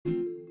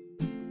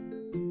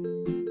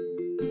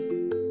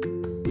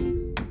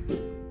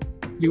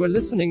You are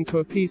listening to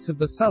a piece of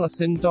the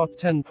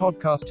Salacin.10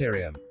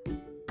 podcasterium.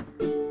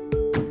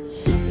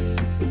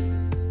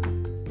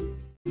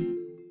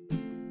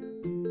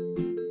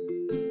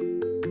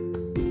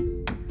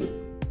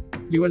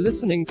 You are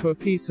listening to a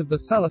piece of the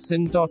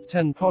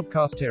Salacin.10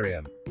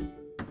 podcasterium.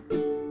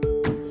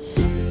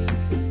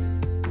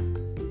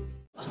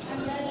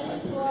 I'm ready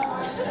for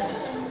our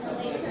session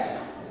later.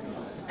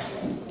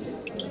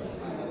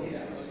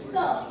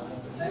 So,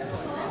 first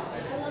of all,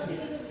 I want to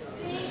give a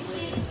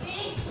big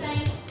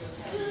thanks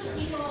to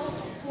people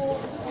who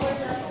support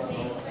us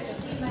today,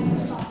 especially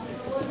Microsoft. If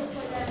it wasn't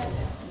for them,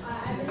 I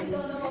really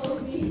don't know what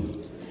we'll be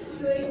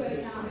doing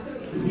right now.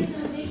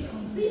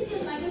 Please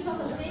give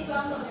Microsoft a big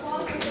round of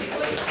applause for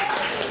supporting us.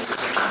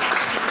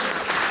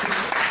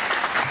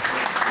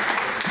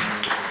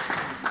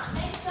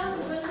 Next up,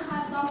 we're going to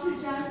have Dr.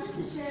 Jasmine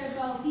to share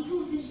about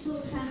legal digital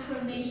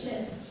transformation.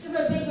 Give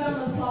her a big round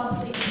of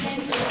applause, please.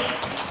 Thank you.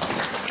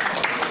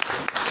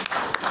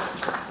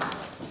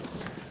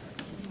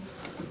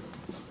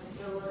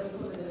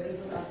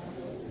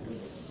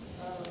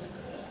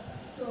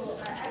 So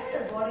I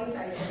had a boring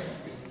title,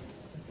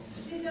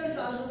 Digital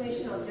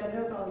Transformation of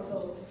General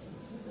Counsels.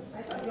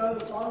 I thought you all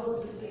would all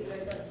go to sleep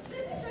like that.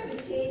 Then I tried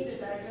to change the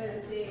title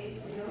and say,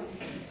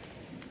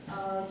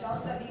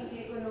 jobs are being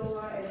taken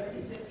over and what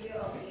is the fear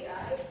of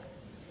AI?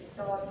 I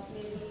thought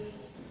maybe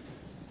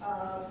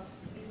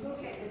we look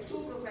at the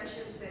two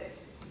professions that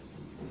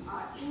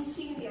are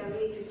inching their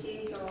way to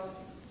change or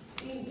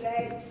being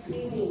dragged,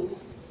 screeching.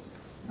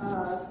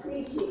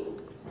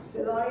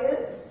 The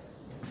lawyers,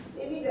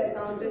 maybe the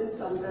accountants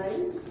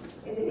sometimes,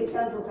 and the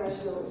HR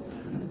professionals.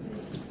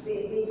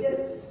 They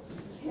just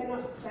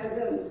cannot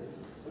fathom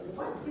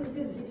what is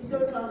this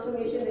digital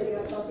transformation that we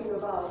are talking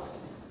about.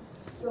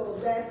 So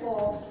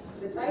therefore,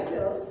 the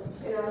title,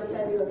 and I will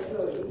tell you a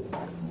story.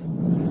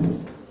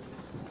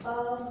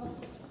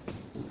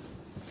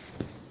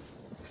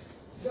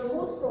 The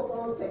most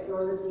profound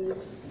technologies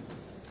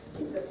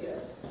disappear,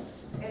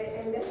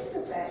 and that is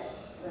a fact,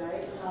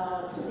 right?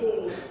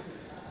 Today,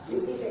 we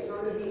see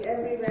technology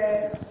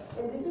everywhere,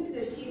 and this is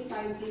the chief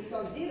scientist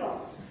of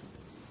Xerox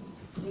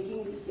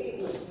making this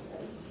statement.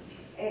 Right?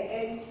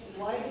 And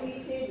why do we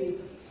say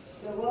this?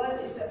 The world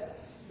is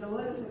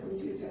a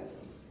computer.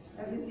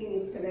 Everything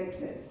is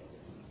connected.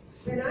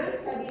 When I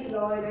studied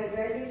law and I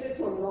graduated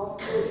from law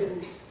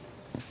school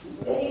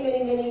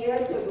many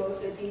years ago,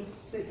 30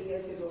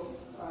 years ago,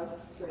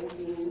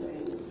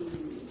 1990s,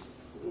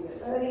 in the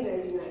early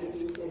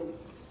 1990s, and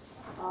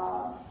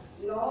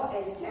law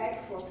and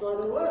tech was not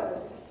a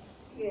word,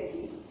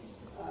 clearly.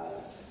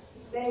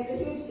 There's a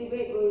huge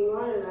debate going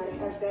on, and I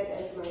have that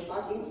as my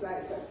parking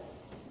slide, but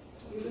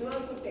you do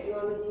not put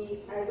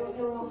technology. I don't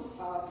know,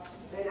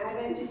 when I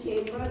went to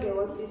chamber, there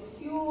was this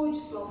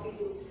huge floppy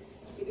disk.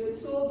 It was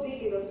so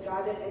big, it was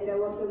guarded, and there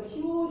was a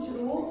huge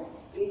room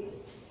with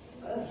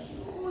a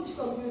huge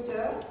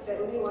computer that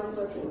only one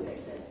person would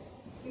access.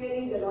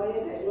 Clearly, the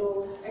lawyers had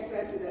no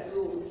access to that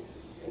room,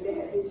 and they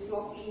had this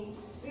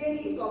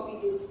really floppy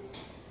disk,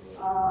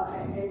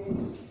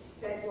 and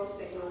that was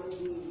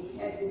technology. We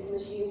had this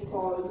machine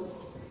called,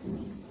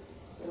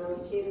 when I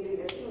was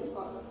chambering, I think it was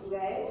called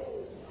WAG.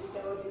 Is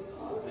that what it's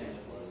called?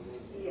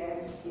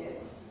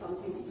 Yes,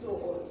 something so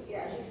old.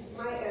 Yeah, it's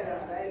my era,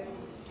 right?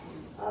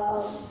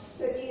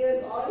 30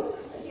 years on,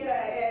 here I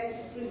am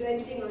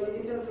presenting on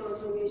digital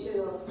transformation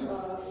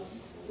of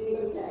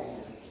legal tech.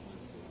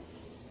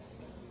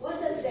 What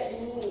does that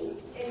mean?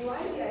 And why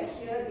we are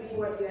here doing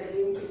what we are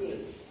doing today?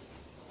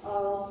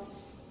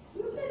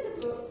 Look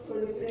at the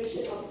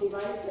proliferation of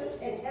devices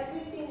and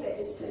everything that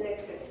is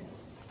connected,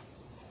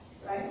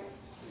 right?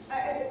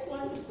 I just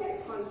want to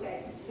set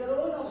context. The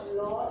role of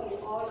law in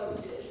all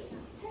of this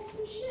has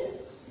to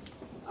shift.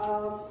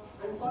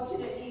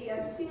 Unfortunately, we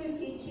are still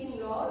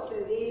teaching law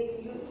the way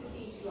we used to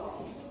teach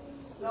law.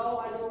 Law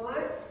 101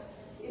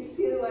 is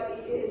still what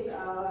it is,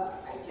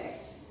 I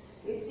checked.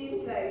 It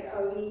seems like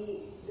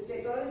the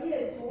technology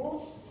has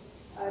moved.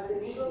 The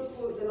legal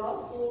school, the law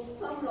schools,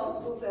 some law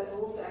schools have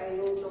moved. I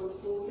know some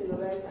schools in the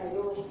West. I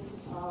know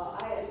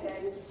I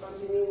attend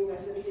continuing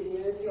lessons in the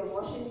University of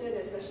Washington,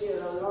 especially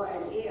around law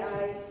and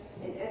AI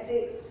and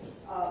ethics.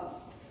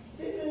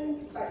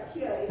 Different, but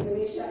here in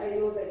Malaysia, I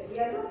know that we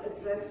are not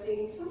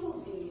addressing some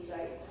of these,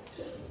 right?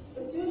 So,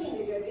 assuming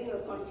that you are doing a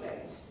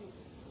contract,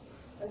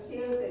 a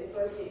sales and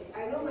purchase.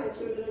 I know my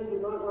children do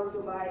not want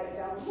to buy a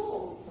dumb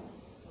home.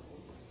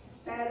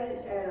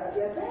 Parents' era,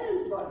 their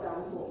parents bought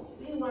dumb home.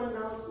 We want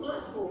now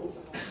smart homes.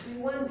 We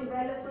want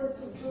developers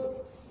to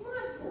build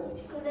smart homes,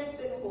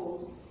 connected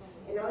homes.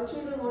 And our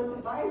children want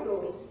to buy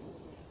those.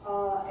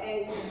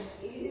 And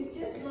it is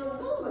just not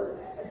normal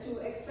to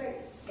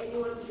expect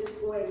anyone to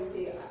just go and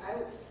say,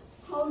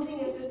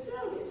 housing as a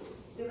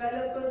service.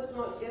 Developers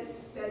not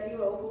just sell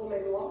you a home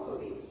and walk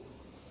away.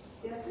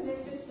 There are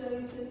connected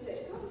services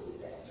that come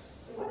with that.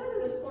 And what are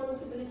the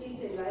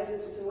responsibilities and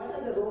liabilities, and what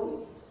are the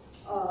roles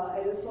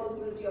and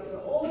responsibility of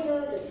the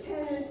owner, the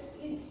tenant?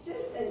 It's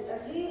just an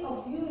array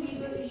of new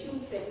legal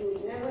issues that you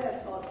would never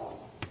have thought of,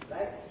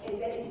 right? And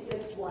that is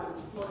just one,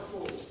 smart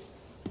home.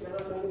 We're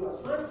not talking about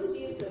smart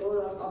cities, the role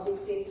of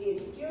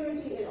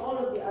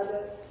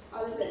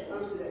others that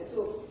come to that.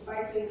 So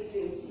by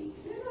 2020,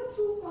 we're not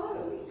too far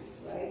away,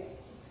 right?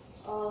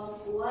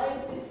 Why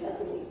is this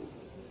happening?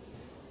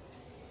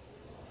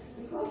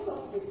 Because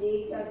of the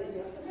data that we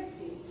are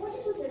collecting.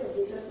 40% of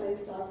data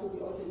science tasks will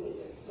be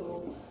automated. So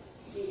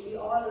we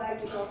all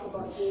like to talk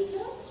about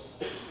data.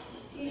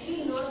 If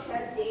we not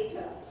have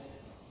data,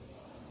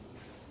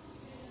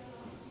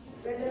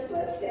 when the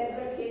first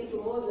tablet came to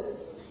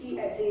Moses, he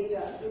had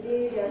data.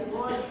 Today there are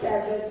more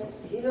tablets.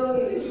 You know,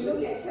 if you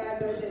look at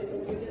tablets and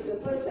computers, the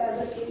first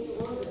tablet came to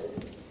Moses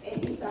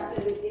and he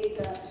started with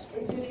data.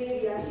 And today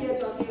we are here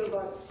talking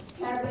about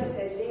tablets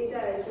and data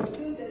and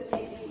computers,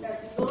 and we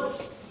have not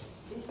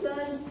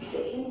discerned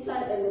the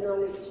insight and the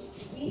knowledge.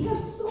 We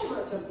have so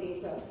much of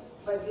data,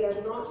 but we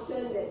have not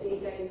turned that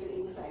data into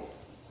insight.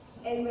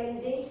 And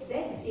when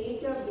that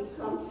data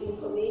becomes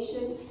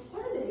information,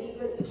 what are the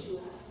legal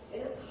issues?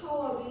 And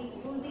how are we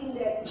using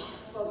that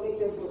for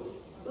greater good?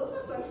 Those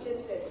are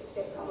questions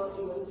that come up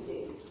even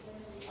today.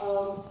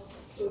 So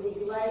the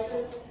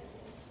devices,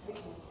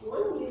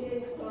 1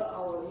 million per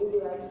hour new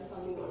devices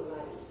coming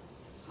online.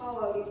 How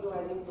are we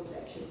providing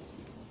protection?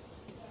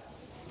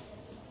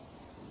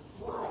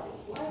 Why?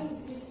 Why is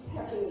this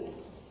happening?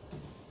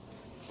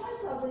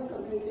 5,000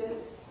 computers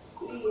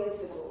 3 years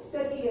ago,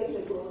 30 years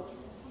ago,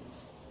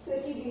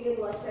 30 billion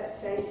WhatsApp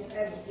sent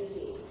every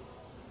day.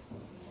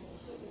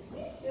 So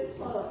this just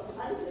sort of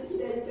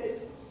unprecedented,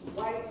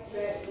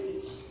 widespread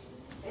reach.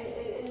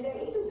 And there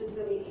is a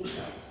systemic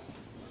impact.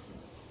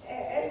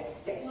 As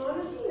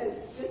technology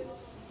has just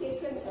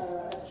taken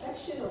a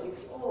traction of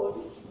its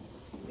own,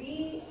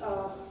 we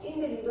in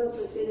the legal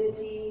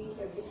fraternity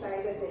have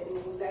decided that we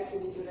would like to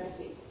be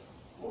Jurassic,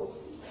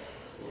 mostly.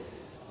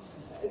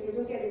 If you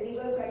look at the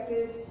legal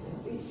practice,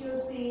 we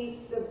still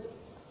see the...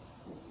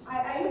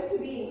 I used to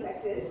be in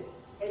practice,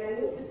 and I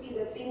used to see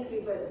the pink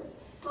ribbon.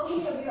 How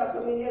many of you are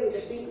familiar with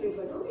the pink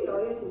ribbon? How many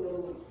lawyers in the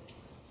room?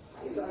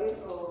 Are you lawyers?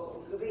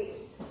 Oh, great.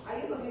 Are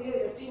you familiar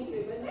with the pink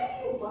ribbon? Where do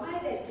you buy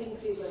that pink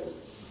ribbon?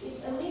 It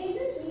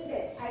amazes me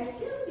that I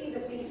still see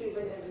the pink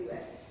ribbon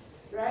everywhere,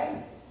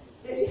 right?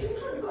 That we have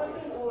not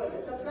gotten over.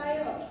 The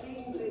supplier of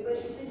pink ribbon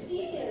is a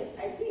genius,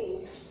 I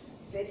think,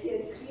 that he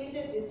has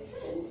created this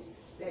trend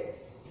that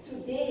to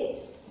date,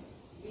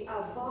 we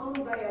are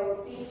bound by our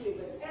pink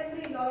ribbon.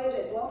 Every lawyer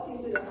that walks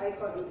into the High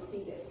Court will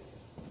see that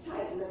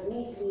tighten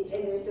neatly,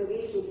 and there's a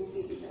way to move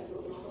it, which I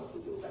don't know how to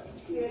do, but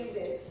clearly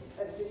there's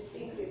this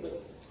pink ribbon.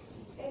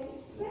 And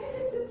where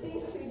does the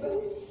pink ribbon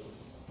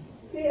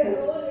play a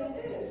role in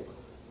this?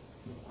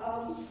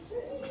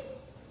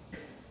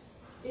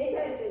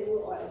 Data is the new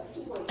oil,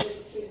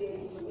 2.8 trillion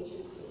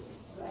information flow,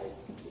 right?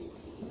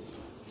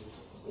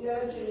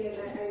 11 trillion, I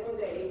know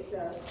there is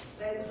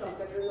friends from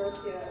Petronas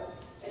here,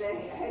 and I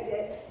had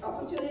the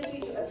opportunity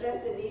to address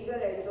the legal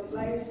and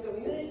compliance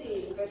community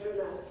in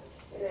Petronas.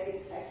 And I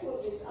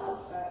put this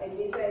up, and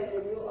data is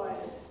the new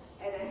oil.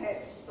 And I had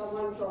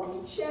someone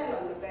from Shell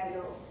on the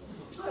panel.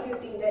 How do you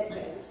think that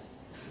went?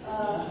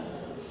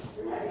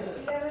 Right,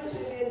 11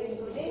 trillion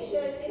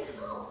information, and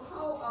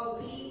how are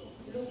we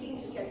looking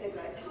to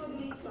categorize? How do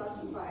we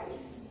classify?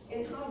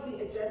 And how do we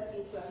address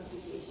these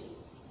classifications?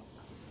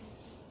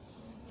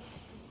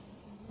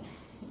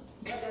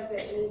 What does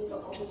that mean for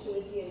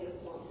opportunity and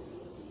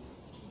responsibility?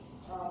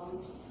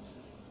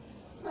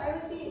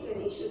 Privacy is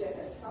an issue that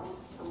has come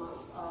up.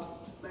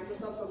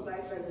 Microsoft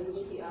complies by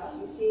GDPR.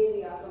 We say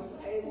we are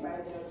compliant by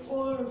the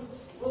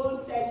gold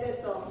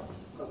standards of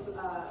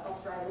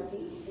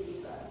privacy,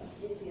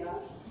 GDPR.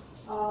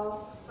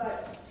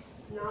 But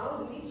now,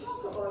 do we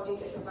talk about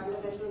it as a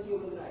fundamental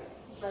human right?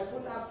 If I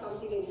put up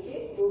something in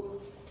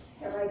Facebook,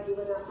 have I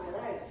given up my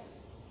right?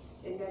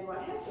 And then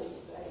what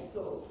happens, right?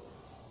 So,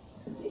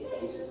 these are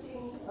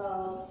interesting.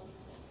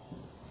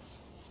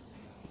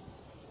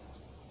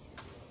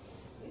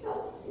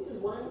 This is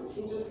one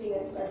interesting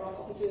aspect of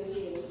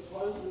opportunity and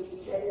responsibility.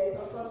 And there is,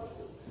 of course,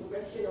 the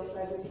question of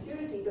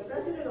cybersecurity. The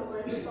president of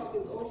Microsoft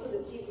is also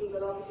the chief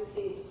legal officer,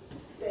 says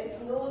there is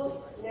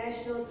no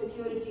national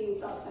security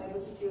without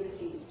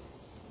cybersecurity.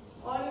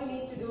 All you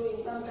need to do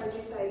in some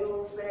countries I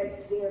know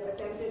where they have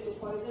attempted to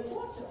poison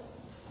water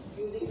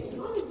using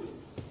technology.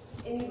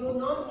 And you do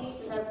not need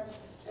to have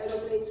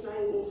aeroplanes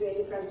flying into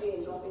any country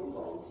and dropping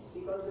bombs,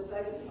 because the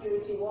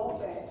cybersecurity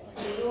warfare,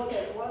 we know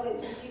that more than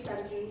 50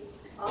 countries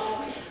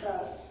are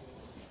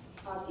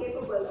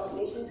capable of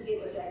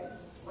nation-state attacks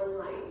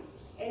online.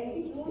 And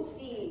we do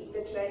see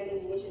the trend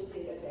in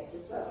nation-state attacks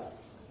as well.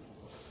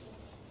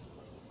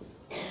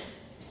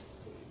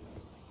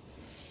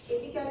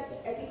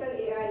 Ethical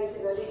AI is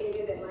another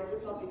area that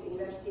Microsoft is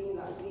investing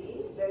largely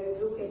in, where we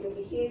look at the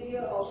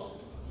behavior of,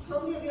 how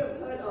many of you have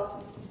heard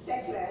of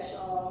TechFlash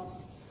or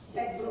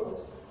Tech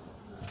Bros?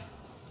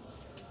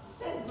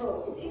 Tech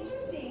Bro. It's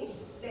interesting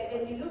that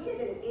when we look at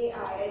an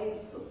AI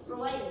and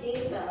provide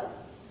data,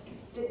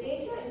 the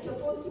data is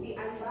supposed to be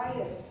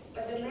unbiased,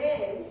 but the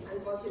man,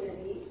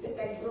 unfortunately, the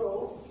Tech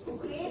Bro, who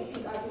creates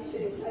this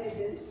artificial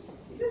intelligence,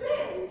 is a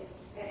man.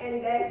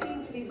 And there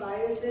seem to be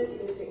biases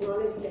in the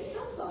technology that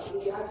comes out, in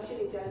the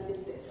artificial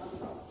intelligence that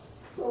comes out.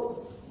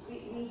 So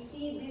we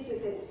see this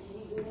as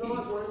we do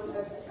not want to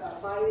have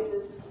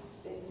biases.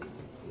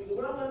 You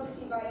do not want to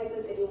see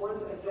biases, and you want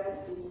to address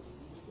these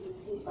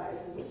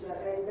biases as well.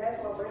 And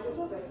therefore,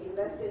 Microsoft has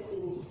invested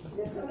in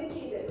a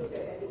committee that looks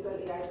at ethical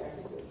AI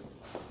practices.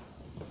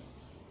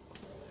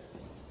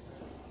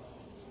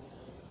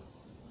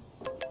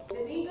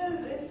 The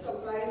legal risk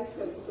compliance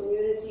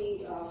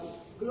community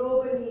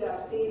globally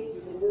are faced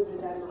with a new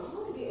dilemma.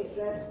 How do we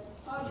address,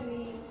 how do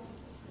we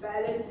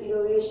balance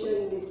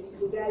innovation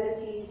with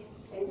legalities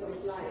and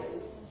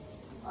compliance?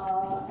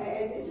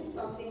 And this is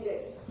something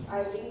that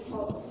I think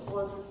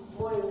want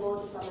more and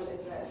more to come and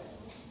address.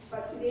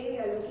 But today we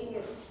are looking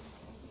at,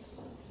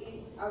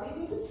 are we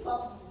going to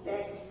stop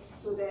tech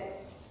so that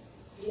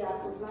we are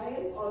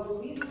compliant, or do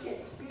we look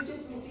at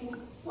future-proofing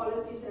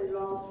policies and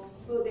laws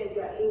so that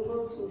we are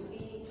able to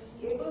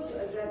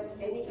address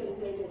any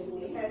concerns that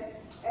we may have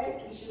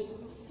as issues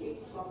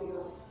keep popping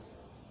up?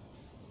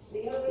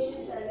 The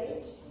innovation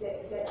challenge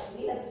that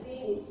we have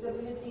seen is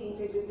stability,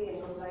 integrity,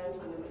 and compliance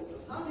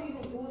fundamentals. How do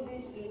you do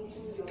this into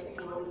your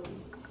technology?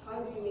 How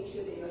do you make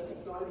sure that your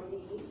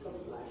technology is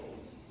compliant?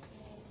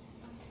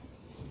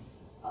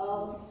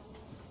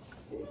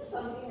 This is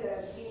something that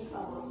I've seen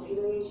come up,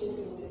 innovation,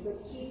 the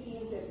key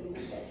themes that we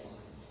look at.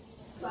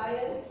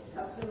 Clients,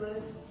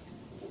 customers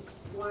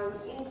want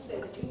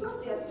instant,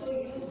 because they are so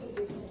used to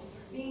this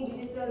being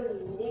digital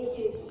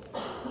natives,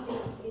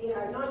 they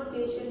are not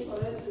patient for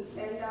us to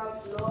send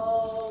out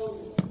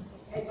long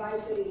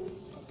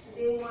advisories.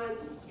 They want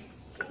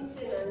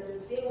instant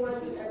answers. They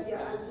want to have their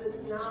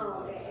answers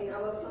now, and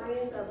our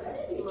clients are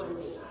very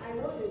demanding. I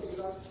know this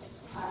because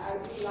I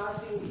did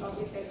last week in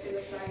public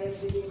sector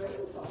clients within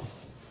Microsoft,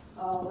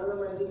 one of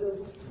my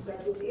biggest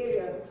practice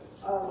area.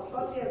 Of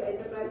course, we have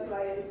enterprise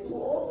clients who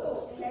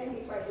also can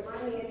be quite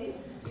demanding. At least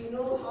we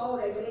know how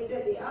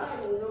regulated they are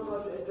and we know how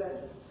to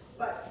address.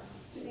 But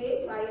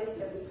today, clients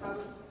have become,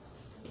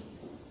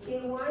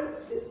 they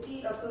want the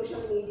speed of social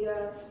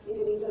media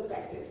in legal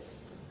practice.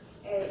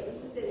 And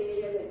this is an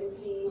area that you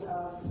see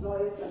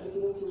lawyers are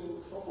beginning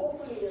to, or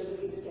hopefully they're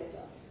beginning to catch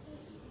up.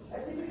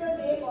 A typical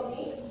day for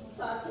me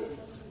starts at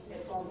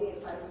probably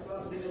at 5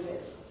 o'clock, given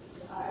that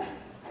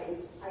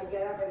I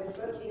get up and the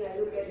first thing I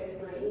look at is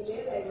my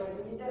email, and my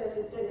digital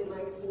assistant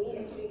reminds me.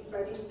 Actually,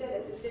 my digital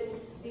assistant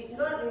did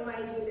not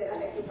remind me that I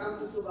had to come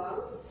to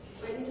Subang.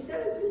 My digital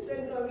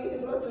assistant told me to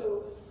go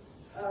to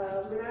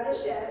Menara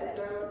Shell,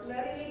 and I was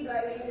merrily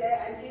driving there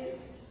until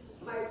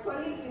my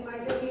colleague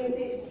reminded me and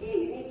said, hey,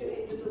 you need to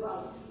head to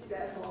Subang.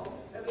 Therefore,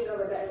 a bit of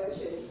a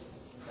diversion.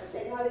 But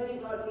technology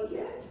brought me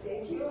here.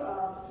 Thank you.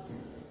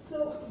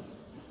 So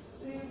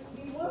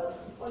we work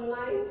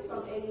online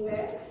from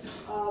anywhere.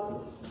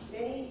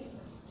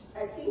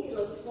 I think it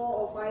was 4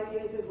 or 5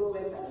 years ago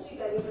when Tan Sri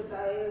Gading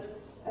Pattaya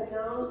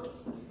announced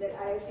that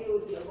ISA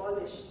would be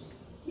abolished.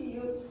 He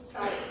used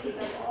Skype to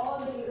have all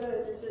the legal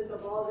assistants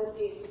of all the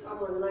states to come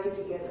online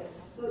together,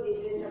 so they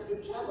didn't have to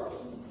travel.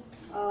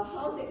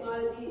 How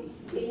technology is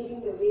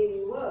changing the way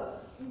we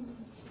work.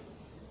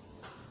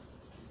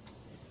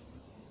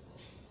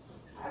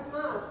 I'm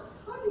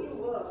asked, how do you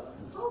work?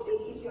 How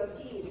big is your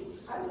team?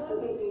 I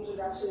will make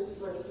introductions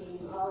to my team.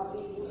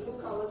 We do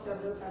cover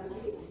several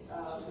countries,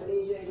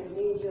 Malaysia,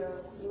 Indonesia,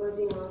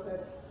 emerging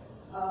markets.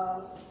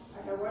 I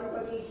have one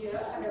colleague here,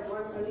 I have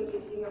one colleague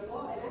in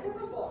Singapore, and I have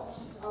a board.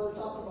 I will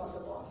talk about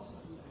the board.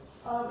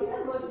 We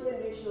have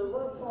multi-generational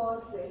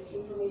workforce, there's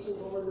information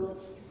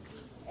overload,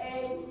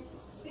 and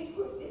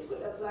this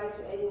could apply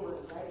to anyone,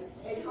 right?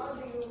 And how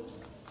do you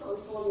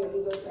transform your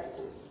legal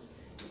practice?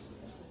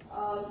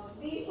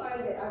 We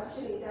find that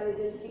artificial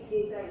intelligence, big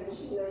data, and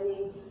machine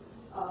learning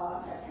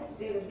has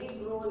played a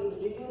big role in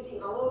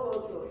reducing our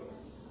workload.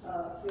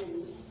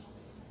 Really.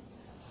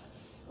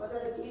 What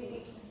are the 3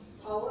 big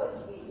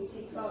powers? We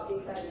see cloud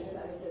data and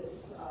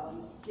intelligence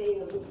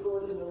playing a big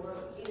role in the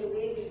work, in the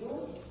way we do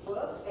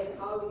work and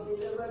how we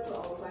deliver to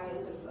our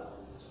clients as well.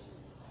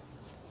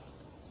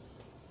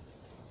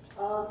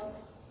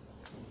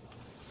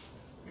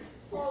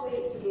 4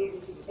 ways to do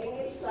this.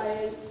 Engage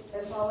clients,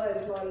 empower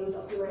employees,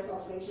 optimize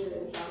operations,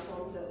 and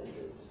transform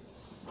services.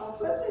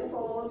 First and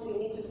foremost, we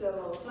need to serve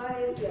our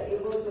clients. We are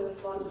able to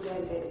respond to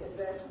them and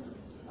address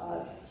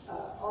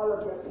all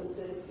of their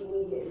concerns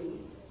immediately.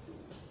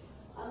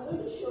 I'm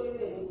going to show you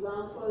an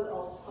example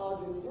of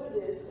how we do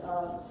this.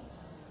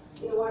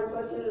 They want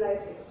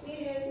personalized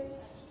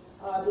experience.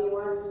 They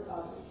want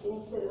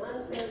instant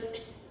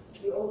answers.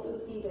 We also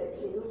see that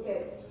they look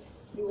at,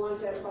 we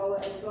want to empower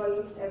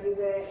employees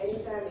everywhere,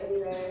 anytime,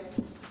 anywhere.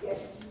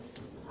 Yes,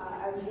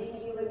 I'm being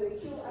given the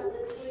cue. I'm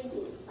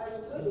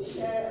going to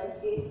share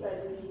a case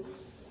study.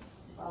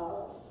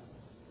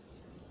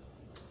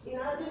 In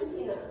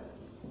Argentina,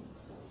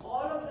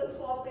 all of those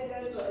 4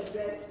 pillars were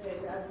addressed when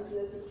the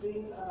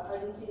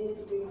Argentinian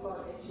Supreme Court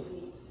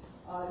actually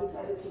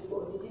decided to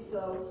go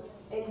digital,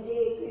 and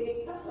they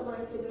create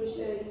customized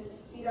solution,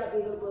 speed up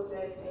legal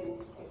process, and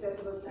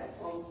accessible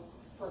platform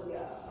for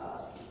their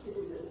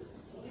citizens.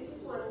 This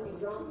is one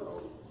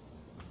example.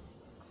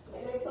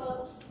 And I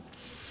thought,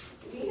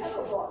 we have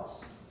a bot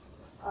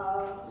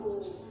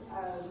who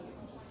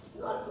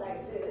not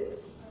like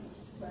this,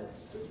 but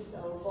this is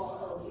our bot.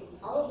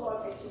 Our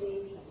bot actually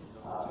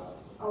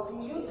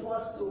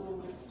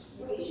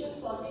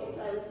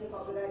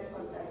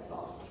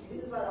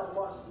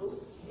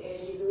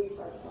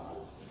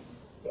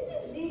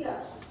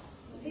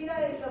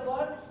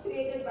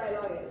debated by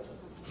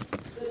lawyers.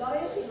 The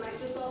lawyers in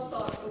Microsoft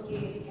thought,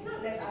 okay, we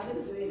cannot let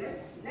others do it.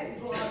 Let's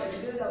go out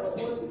and build our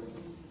own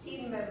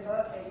team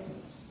member, and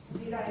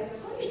Zila is a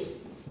colleague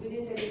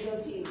within the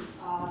legal team,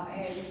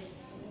 and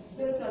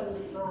built on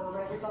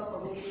Microsoft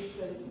Community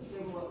Services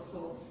Framework.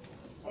 So,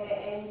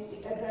 and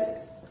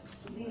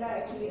Zila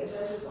actually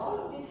addresses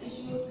all of these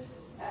issues,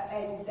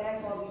 and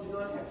therefore we do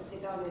not have to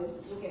sit down and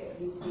look at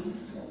these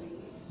things every day.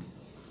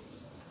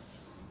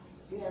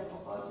 We have,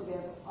 of course, we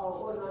have our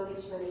own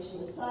knowledge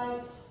management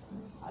site.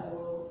 I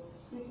will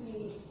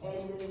quickly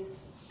end this.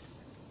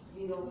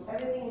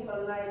 Everything is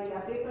online. We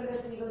are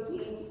paperless legal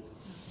team.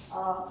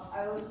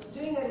 I was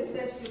doing a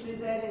research to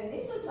present, and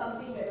this was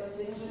something that was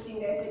interesting.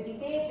 There's a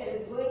debate that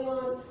is going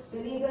on. The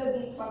Legal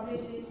Geek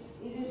published this.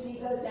 Is this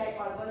legal tech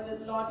or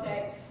versus law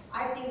tech?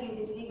 I think it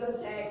is legal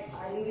tech.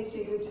 I leave it to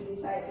you to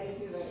decide. Thank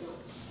you very much.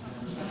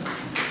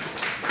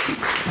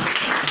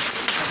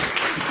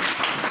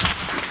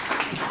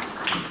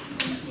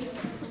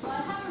 Well,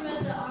 I haven't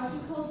read the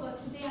article, but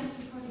today I'm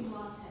supporting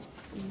LawTech,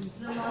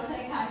 the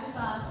LawTech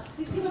hackathon.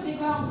 Please give a big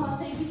round of applause.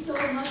 Thank you so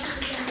much for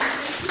this.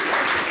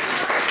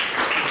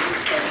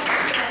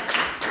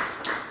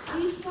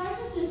 We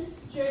started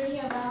this journey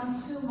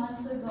around 2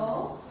 months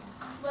ago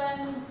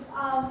when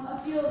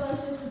a few of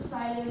us just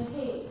decided,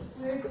 hey,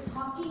 we're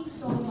talking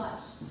so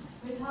much.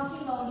 We're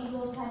talking about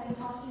legal tech and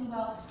talking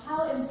about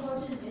how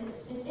important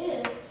it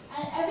is,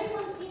 and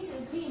everyone seemed to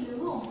agree in the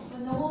room,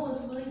 but no one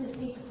was willing to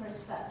take the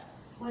first step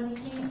when it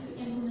came to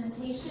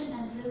implementation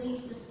and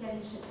really just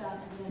getting shit done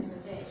at the end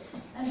of the day.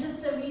 And this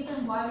is the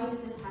reason why we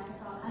did this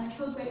hackathon. I'm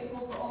so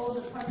grateful for all of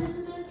the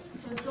participants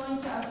who have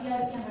joined here, our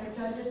VIP and our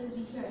judges to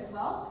be here as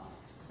well.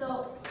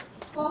 So,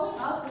 following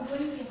up, we're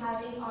going to be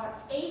having our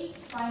 8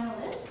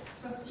 finalists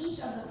from each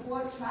of the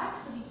 4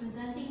 tracks to be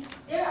presenting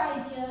their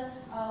idea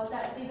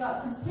that they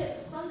got some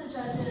tips from the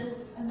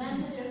judges,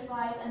 amended their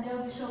slides, and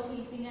they'll be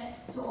showcasing it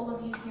to all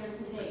of you here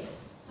today.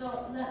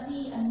 So let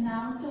me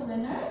announce the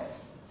winners.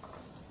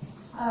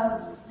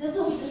 This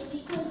will be the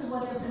sequence of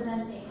what they're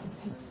presenting.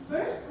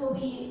 First will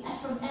be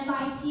from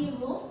MIT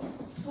room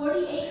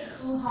 48,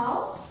 Zhu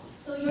Hao.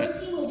 So your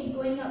team will be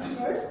going up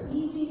first.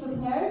 Please be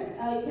prepared.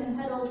 You can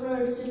head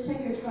over, just check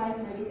your slides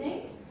and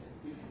everything.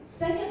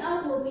 Second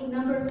up will be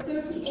number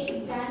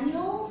 38,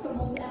 Daniel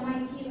from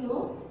MIT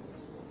room.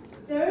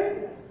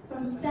 Third,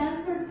 from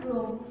Stanford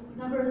room,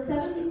 number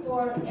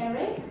 74,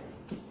 Eric.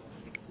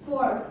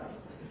 Fourth,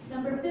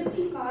 number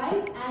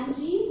 55,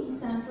 Angie from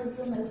Stanford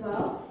room as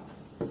well.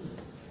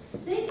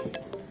 Sixth,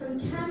 from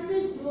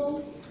Cambridge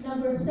room,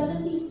 number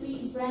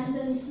 73,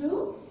 Brandon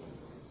True.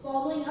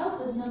 Following up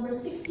with number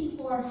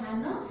 64,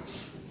 Hannah.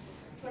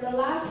 For the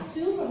last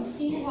 2 from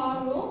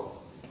Tsinghua room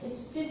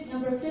is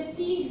number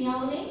 50,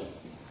 Miao Ling.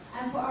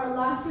 And for our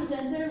last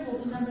presenter will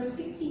be number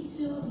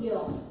 62,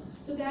 Liu.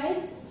 So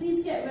guys,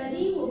 please get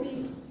ready. We'll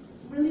be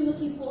really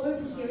looking forward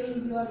to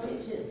hearing your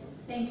pitches.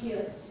 Thank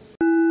you.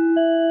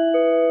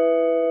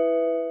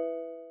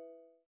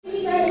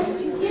 You guys,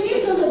 give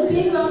yourselves a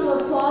big round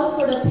of applause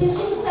for the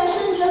pitching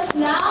session just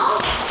now.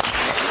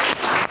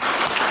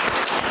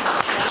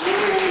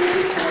 Really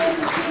looking forward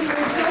to hearing the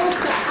results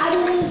that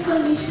Adeline is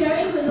going to be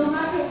sharing, but no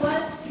matter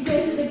what, you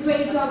guys did a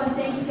great job, and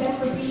thank you guys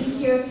for being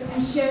here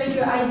and sharing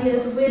your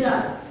ideas with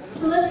us.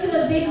 So let's give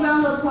a big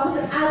round of applause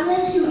to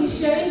Adeline. She will be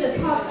sharing the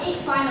top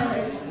 8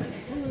 finalists.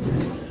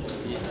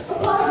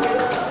 Applause.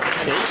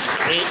 6,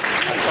 8,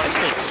 I've got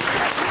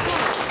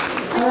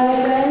 6.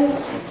 Alright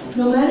guys,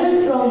 no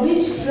matter from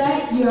which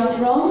track you are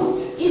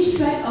from, each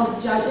track of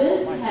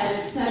judges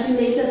have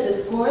tabulated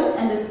the scores,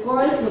 and the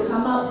scores will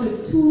come out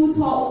to 2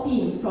 top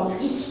teams from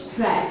each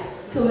track.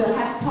 So we'll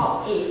have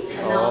top 8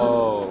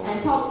 announced,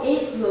 and top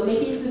 8 will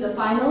make it to the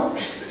final,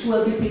 who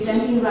will be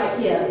presenting right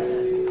here.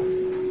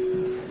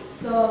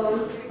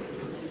 So,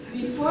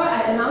 before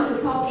I announce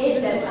the top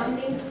 8, there's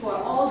something for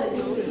all the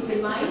teams to keep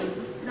in mind.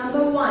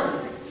 Number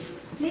 1,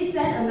 please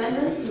send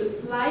amendments to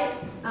slides,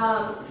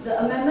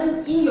 the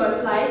amendment in your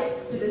slides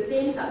to the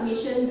same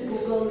submission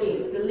Google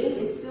link. The link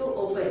is still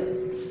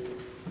open.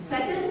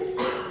 Second,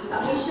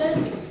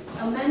 submission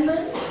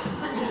amendment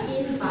must be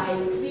in by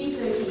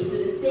 3:30 to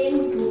the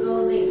same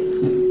Google link.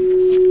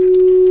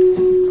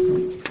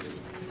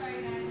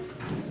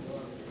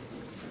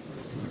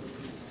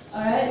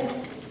 Alright.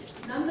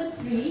 Number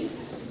 3,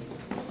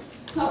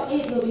 top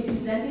 8 will be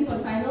presenting for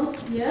finals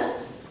here.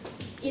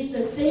 It's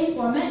the same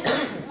format,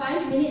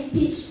 5 minutes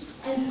pitch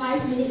and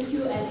 5 minutes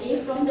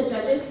Q&A from the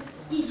judges,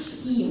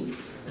 each team.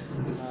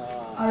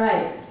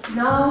 Alright,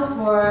 now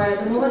for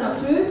the moment of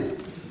truth.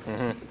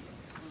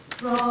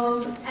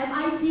 From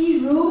MIT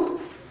room,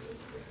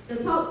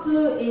 the top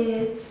 2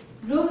 is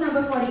room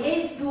number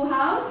 48, Zhu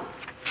Hao,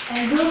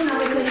 and room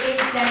number 28,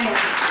 Daniel.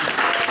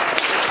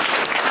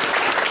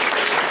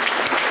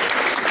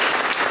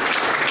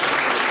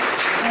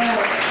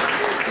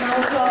 Now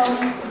from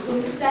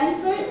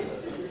Stanford,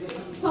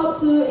 top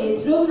 2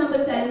 is room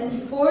number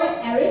 74,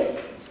 Eric,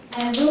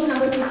 and room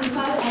number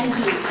 55,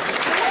 Angie.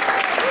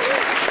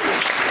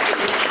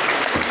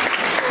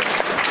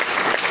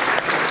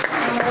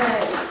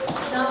 Alright,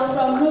 now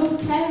from room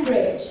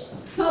Cambridge,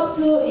 top top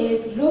 2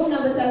 is room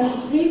number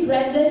 73,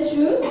 Brandon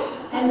Chu,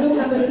 and room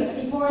number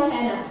 64,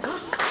 Hannah.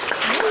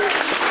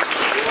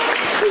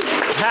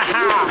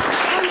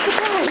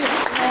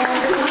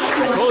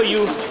 Go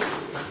you.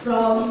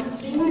 From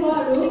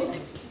Singapore room,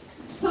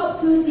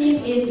 top 2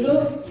 team is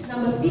room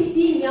number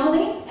 50,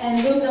 Miao-Ling,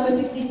 and room number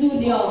 62,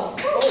 Leon.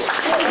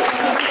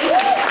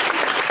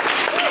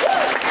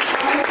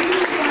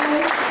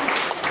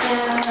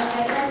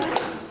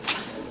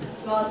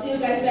 Well, see you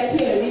guys back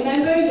here.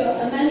 Remember, your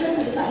amendment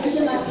to the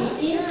submission must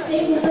be in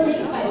same Google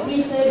link by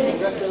 3:30.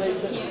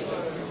 Congratulations.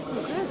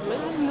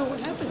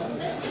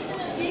 Let's give them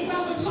a big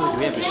round of So applause. do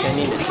we have to send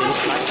in the same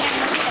slide?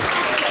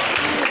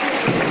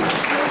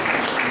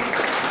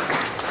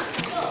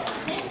 So,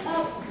 next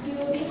up, we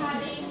will be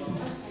having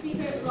our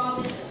speaker,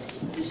 Robin,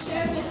 to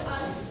share with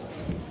us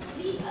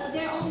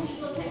their own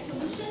legal tech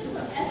solution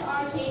from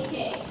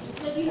SRKK.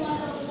 So if you want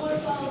to know more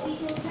about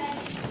legal tech,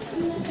 do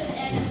listen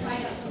and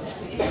find out from them.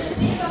 Give them a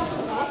big round of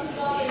applause to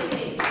Robin,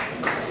 please.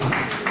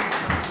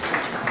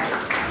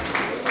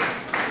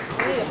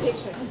 I need a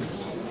picture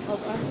of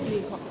us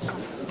being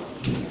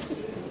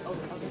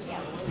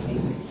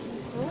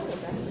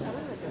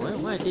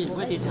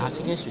Why did they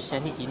asking us to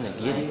send it in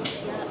again?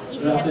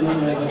 Good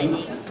afternoon,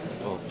 everybody.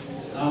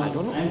 Oh, I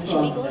don't know. I'm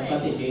from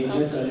SRKK.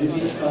 Just a little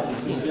bit short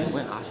description Go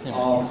and ask them.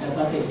 of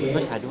SRKK.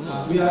 Because I don't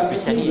know. We are We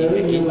send actually it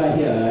very again. new right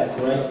here,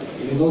 right?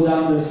 If you go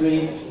down the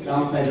street,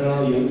 down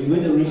Federal, you're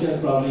going to reach us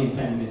probably in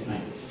 10 minutes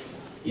time.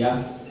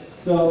 Yeah.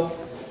 So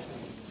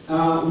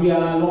we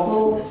are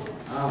local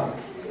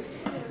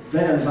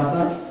bread and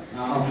butter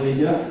of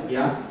Malaysia.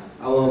 Yeah.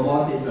 Our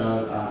boss is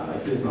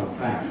actually from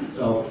France.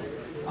 So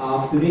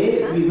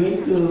today we're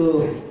going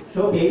to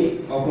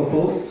showcase or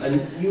propose a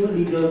new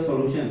legal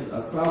solutions,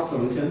 cloud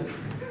solutions,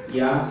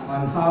 yeah,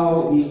 on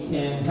how we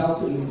can help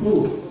to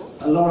improve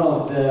a lot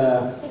of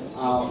the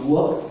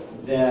works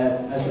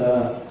that as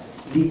a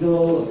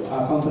legal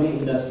company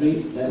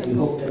industry that we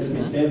hope that we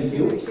can share with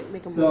you.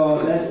 So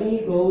let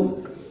me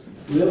go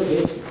real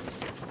quick.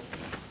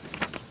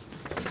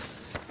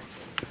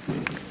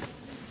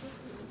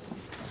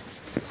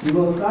 We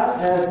will start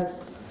as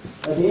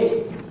a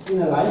day in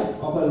the life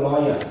of a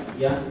lawyer.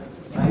 Yeah,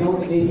 I know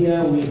today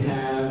here we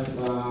have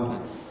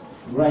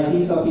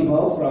varieties of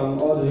people from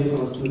all the way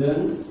from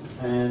students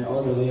and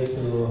all the way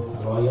to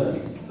lawyers.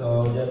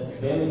 So just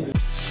bear with me.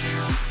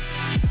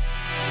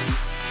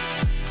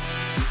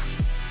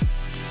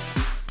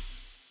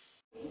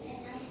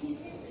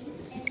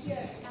 And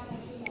here are my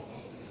team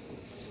members.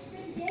 So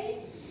today,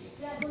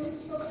 we are going to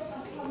focus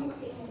on problem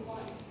statement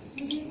 1,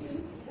 reducing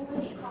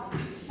overhead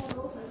costs for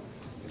local.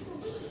 So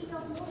which is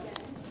of more than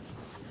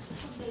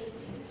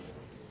conveyancing.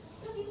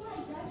 So before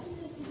I dive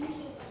into the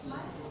solutions of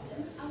my problem,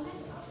 I would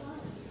like to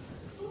outline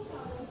 2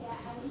 problems that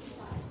I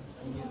identified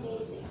in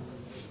conveyancing.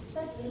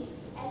 Firstly,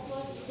 as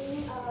was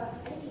being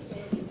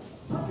indicated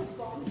on this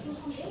form, in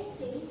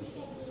conveyancing, it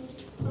can be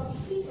from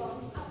 3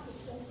 forms up to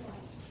 20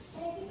 forms.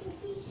 And as you can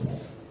see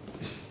here,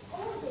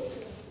 all these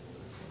things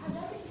are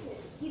documented,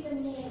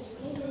 given name,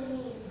 middle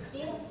name,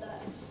 date of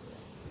birth.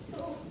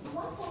 So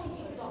one form it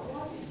takes about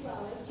 1 to 2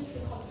 hours just to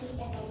complete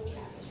and double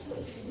check. So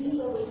it's really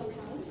a waste of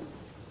time.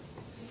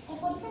 And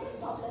for the second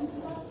problem,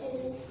 because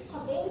in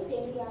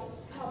conveyancing there are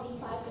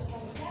probably 5 to 10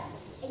 steps,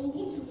 and you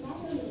need to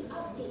manually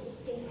update the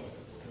status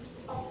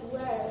of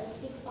where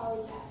this file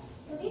is at.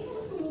 So these are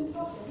the 2 main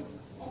problems,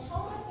 and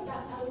how my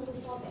products are going to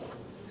solve it.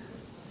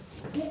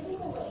 In a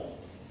simple way,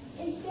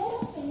 instead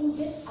of filling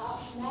this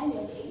out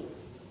manually,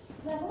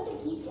 we are going to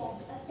give them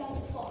a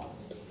standard form.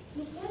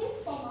 You fill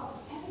this form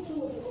out, everything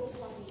will be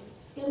automatic.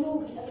 There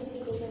will be a little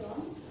bit later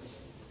on.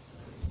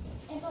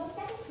 And for the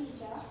second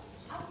feature,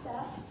 after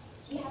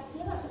you have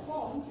filled out the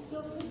form,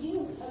 you'll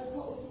produce a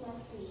report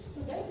automatically. So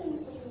there's no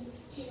need for you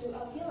to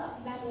fill out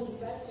manually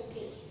the rest of the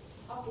page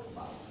of this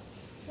form.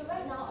 So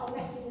right now, I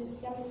would like to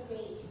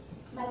demonstrate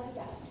my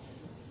product.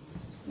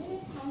 Due to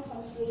time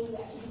constraint, we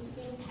actually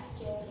screen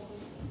capture everything.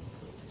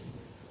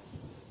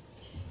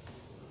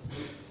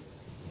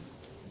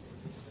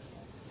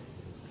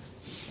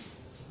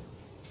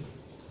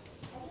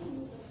 I can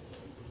move this.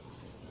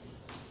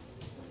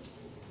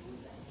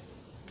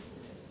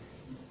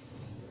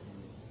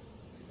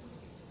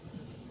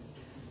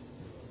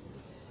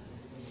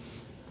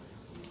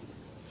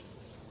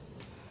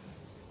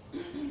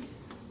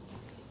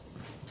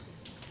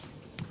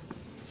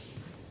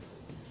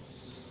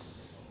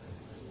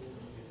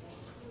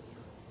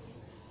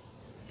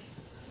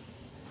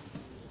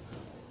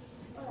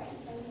 Alright,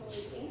 sorry for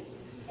waiting.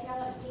 And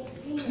I'll update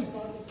screen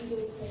while the video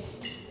is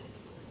playing.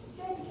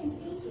 So as you can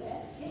see here,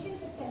 this is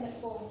the standard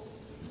form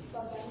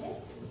from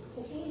vendors,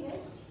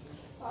 purchasers,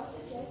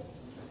 solicitors,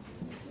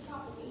 to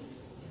property.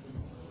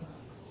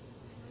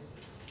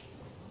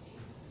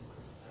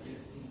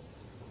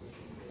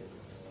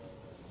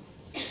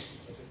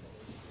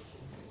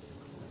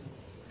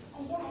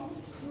 And then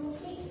you will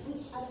click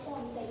which are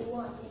forms that you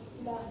want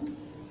done.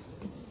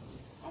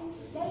 And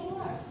there you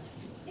are.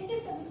 This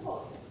is the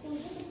report. So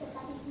this is the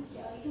second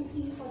feature. You can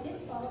see for this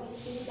form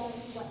it's being done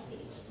in what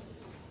stage.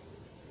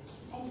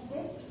 And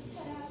this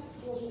setup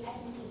will be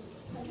S&P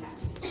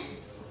contract.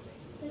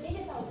 So this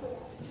is our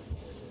product.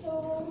 So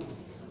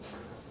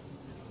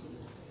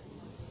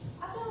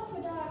after our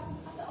product,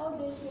 after all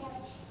this, we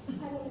have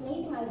had an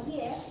amazing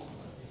idea.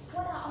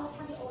 What are our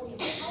target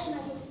audience? How am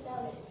I going to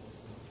sell it?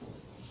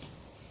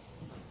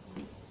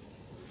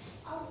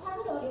 Our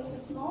target audience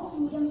is small to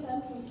medium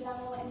firms in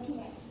Selangor and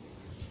Penang.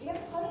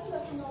 Because according to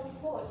a Canal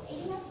report,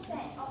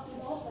 89% of the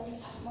law firms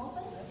are small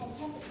firms and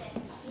 10%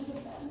 are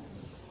medium firms.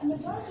 A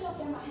majority of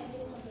them are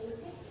heavily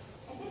competitive,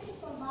 and this is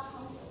from Bar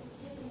Council.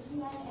 Just in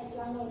Penang and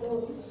Selangor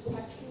alone, we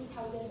have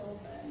 3,000 law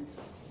firms.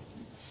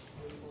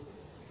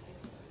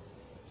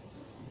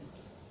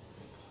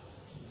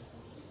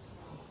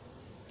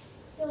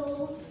 So,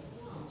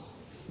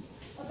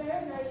 a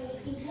very, very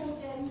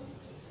important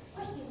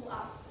question to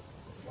ask.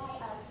 Why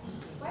us?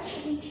 Why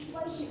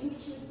should we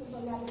choose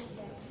Simple Level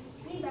Student?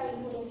 Three very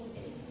important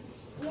reasons.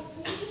 We are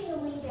creating in a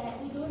way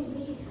that we don't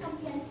make it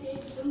comprehensive,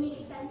 we don't make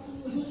it fancy,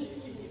 we make it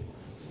easy.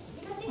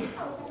 Because this is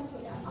our second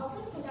product. Our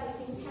first product is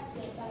being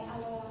tested by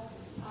our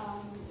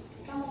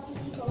some of the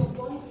people who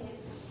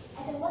volunteers.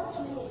 And the one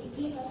comment that they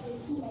gave us is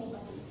too many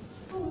buttons.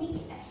 So we make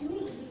it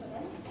extremely easy for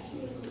them,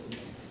 extremely good.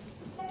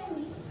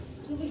 Secondly,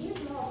 we reduce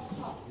a lot of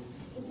cost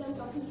in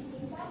terms of printing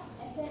things out,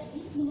 and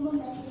thirdly,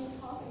 minimum maintenance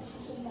cost and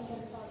shipping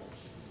backend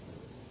storage.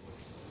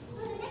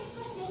 So the next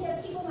question that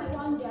people might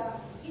wonder,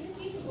 is it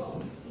feasible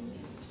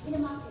in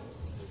the market?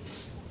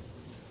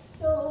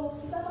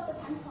 So because of the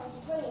time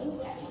constraint,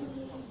 we actually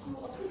do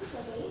a quick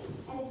survey,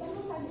 and the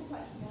sample size is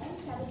quite small,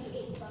 7 to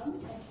 8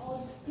 firms, and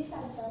all these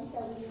are the firms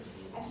that we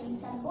actually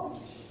sampled.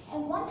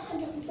 And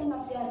 100%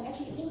 of them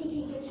actually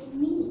indicated a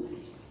need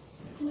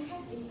to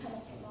have this kind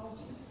of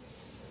technology.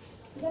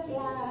 Because they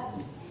are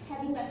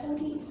having like 40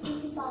 to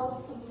 50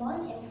 files per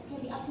month and can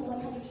be up to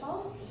 100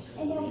 files,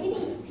 and they are willing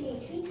to pay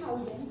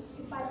 3,000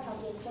 to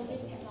 5,000 for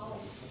this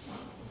technology.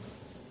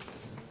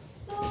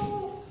 So,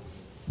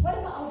 what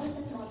about our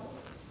business model?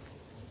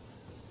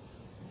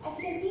 As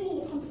you can see in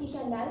the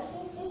competition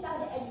analysis, these are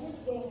the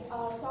existing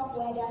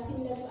software that are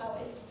similar to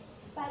ours.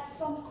 But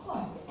from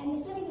cost and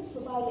the services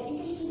provided, you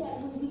can see that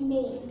we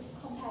remain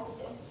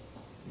competitive.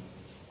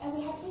 And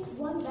we have this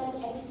one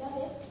value-added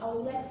service, our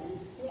USP,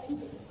 we are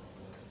easy.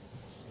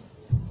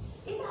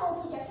 These are our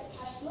projected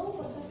cash flow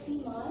for the first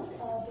 3 months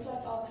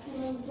because of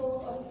human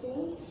resource or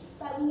thing.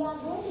 But we are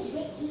going to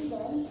break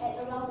even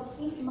at around the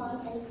 5th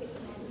month and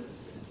 6th month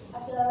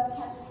after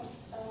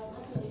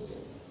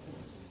calculation.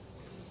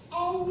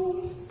 And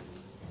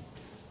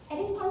at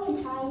this point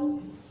in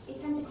time, it's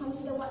time to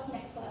consider what's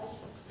next for us.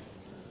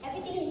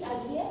 Everything is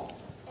idea,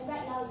 and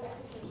right now is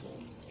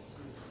execution.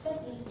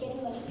 Firstly,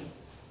 getting money.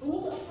 We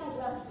need to apply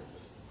grants.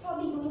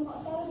 Probably going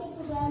for accelerated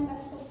program,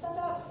 Microsoft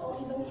startups,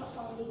 or even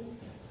crowdfunding.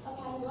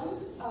 Applying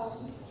grants. Our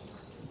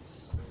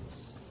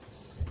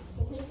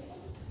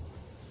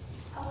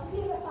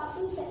clear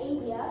properties the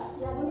area.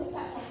 We are going to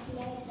start from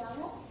Penang and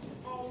Selangor,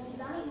 and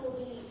design will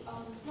be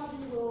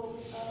probably will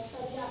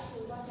study up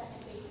to WhatsApp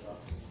and Facebook.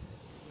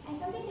 And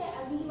something that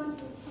I really want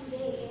to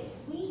convey is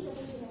we, the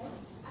visionaries,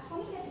 are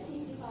committed to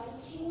simplify,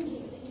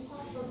 changing the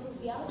impossible to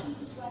reality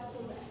to drive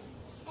progress.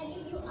 And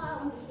if you are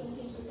on the same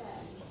page with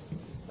us,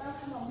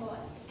 welcome on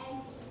board.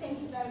 And thank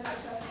you very much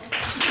for your time.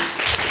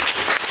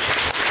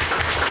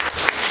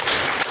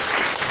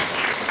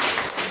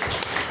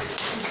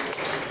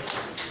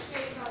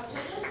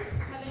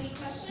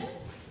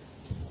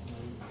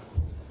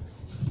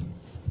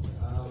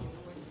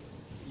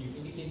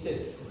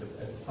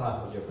 At the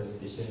start of your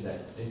presentation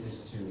that this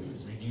is to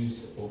reduce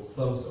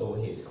firms'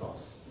 overhead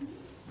costs.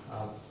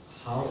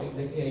 How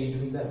exactly are you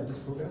doing that with this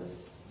program?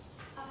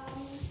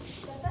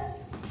 The first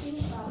thing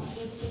about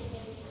this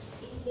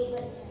is labor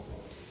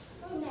intensive.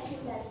 So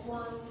imagine that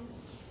one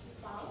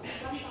file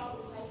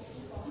requires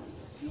 3 forms.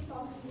 3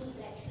 forms need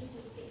like 3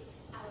 to 6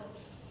 hours.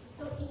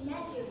 So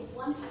imagine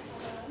one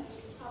part-timer,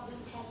 probably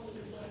 10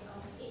 ringgit or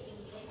 8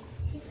 ringgit,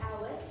 6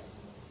 hours,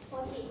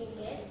 48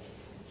 ringgit,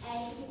 and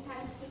if you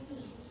times 50,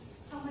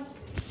 how much?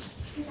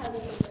 2,000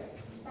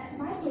 ringgit. But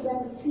my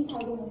program is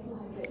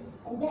 3,200,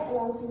 and that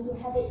allows me to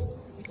have it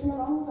in the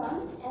long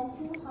run and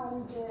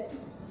 200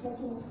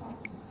 maintenance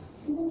costs.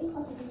 Isn't it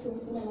cost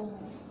efficient in the long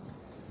run?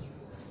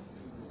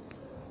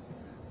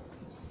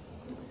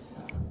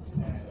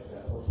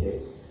 Okay.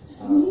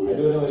 I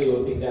don't know whether it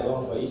will take that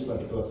long for each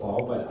particular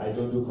form, but I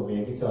don't do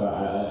conveyancing, so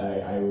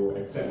I will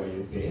accept what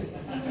you say.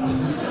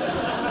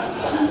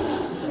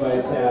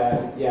 But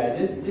yeah,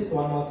 just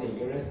one more thing.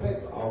 In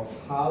respect of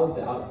how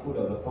the output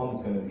of the form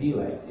is going to be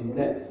like, is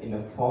that in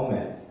a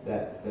format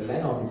that the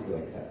land office will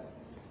accept?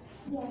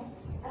 Yeah.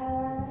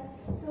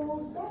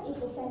 So that is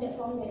the standard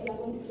form that you are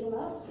going to fill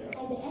out,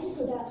 and the end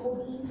product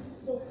will be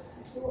this.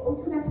 You will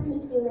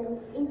automatically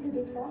fill into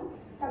this form,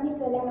 submit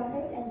to a land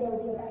office, and there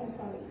will be a backend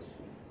storage.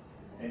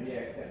 And they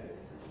accept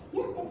this?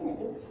 Yeah,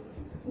 definitely.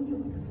 And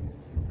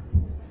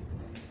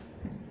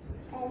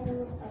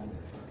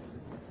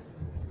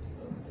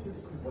just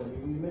what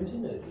you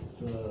mentioned that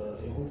it's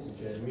able to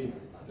generate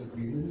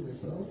agreements as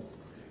well,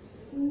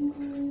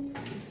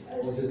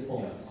 or just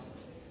forms,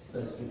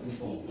 specifically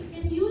forms. It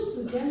can be used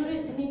to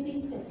generate anything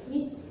that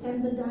needs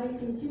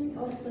standardization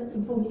of the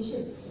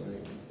information.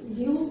 Right. if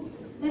you,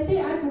 let's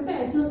say I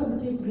prepare a sales and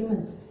purchase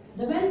agreement,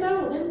 the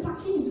vendor will then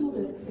plug into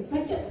the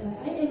packet that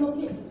I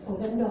allocate for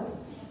vendor.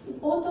 It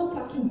auto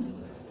plug in.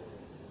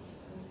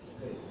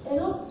 You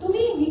know, to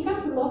me, we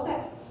come to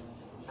Lotec.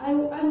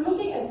 I'm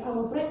looking at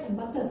our bread and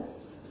butter.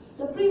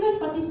 The previous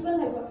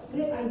participants have got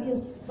great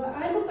ideas, but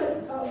I look at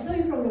it,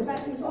 observe from the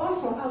back, it's all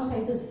from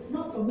outsiders,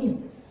 not from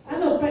me.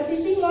 I'm a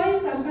practicing lawyer,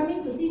 so I'm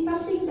coming to see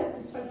something that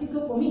is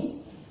practical for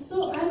me.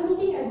 So I'm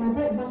looking at my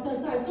bread and butter,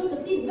 so I told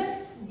the team,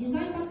 let's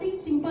design something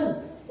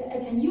simple that I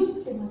can use,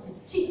 it must be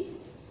cheap.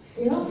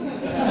 You know? So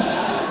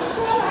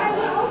I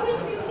will offering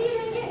 50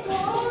 ringgit to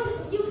all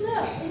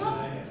users, you know?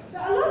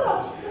 A lot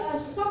of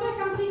software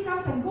company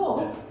comes and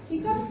go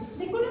because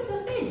they couldn't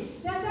sustain.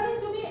 They are selling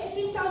to me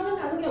 18,000,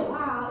 I look at,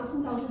 wow,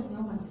 18,000,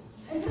 no money.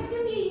 And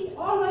secondly,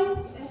 always,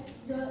 as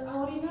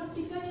our renowned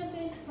speaker here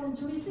says, from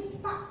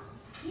Jurassic Park,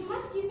 you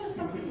must give us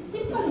something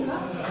simple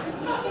enough.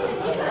 It's not going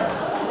to give us.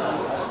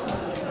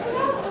 You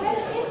know, and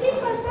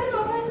 80%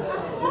 of us are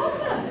small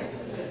firms.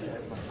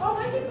 Or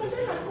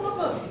 90% are small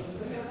firms.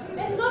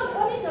 And not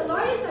only the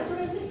lawyers are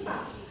Jurassic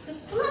Park. The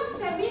clerks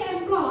that we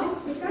employ,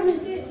 they come and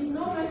say, you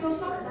know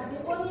Microsoft, but they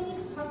only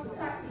need how to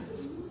type.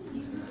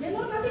 They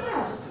know nothing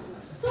else.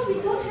 So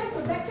we don't have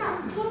the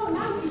backup. So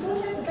now we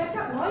don't have the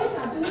backup. Lawyers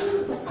are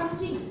doing the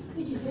punching,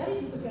 which is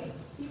very difficult.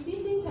 If this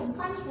thing can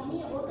punch for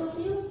me,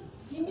 autofill,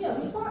 give me a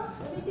report,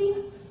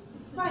 everything,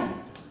 fine.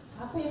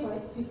 I'll pay for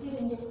it, 50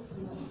 ringgit.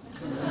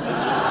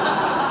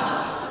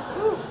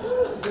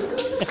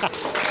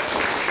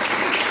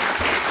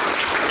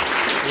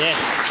 Yes.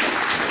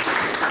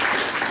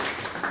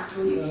 So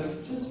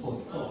just for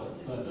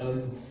thought, but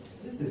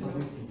this is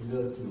something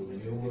similar to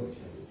mail merge,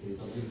 I would say,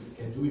 something you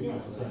can do with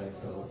Microsoft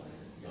Excel.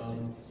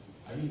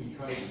 I mean, we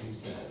try to use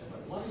that,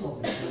 but one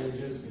of the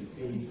challenges we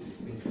face is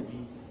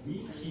basically we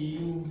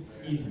keying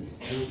in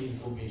those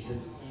information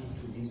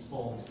into these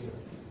forms here,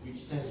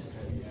 which tends to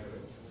carry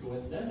error. So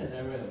when there's an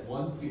error at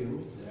one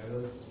field, the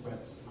error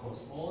spreads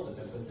across all the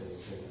members that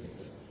you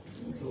generated.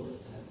 So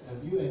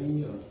have you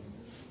any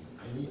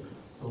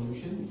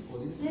solution for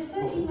this? That's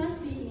why it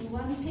must be in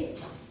one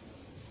page.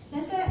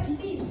 That's why, you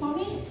see, for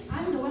me,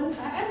 I'm the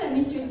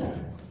administrator.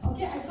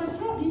 Okay, I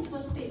control this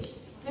first page.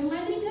 When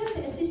my legal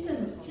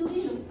assistant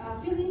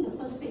filling the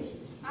first page,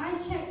 I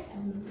check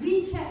and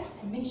recheck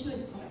and make sure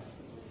it's correct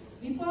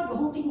before the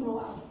whole thing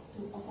roll out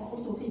for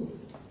autofill.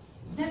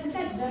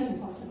 That's very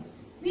important.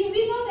 We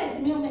know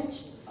that's mail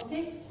match,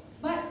 okay?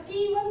 But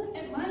even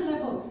at my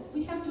level,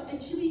 we have to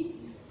actually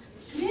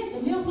create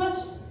the mail match,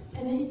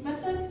 and then it's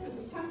better to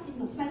come in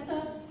the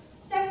platter,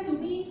 send to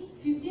me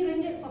 50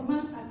 ringgit per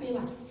month, I pay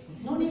one.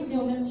 No need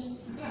mail match.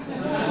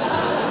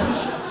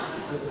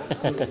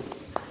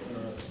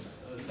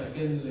 A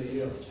second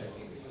layer of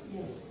checking.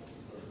 Yes.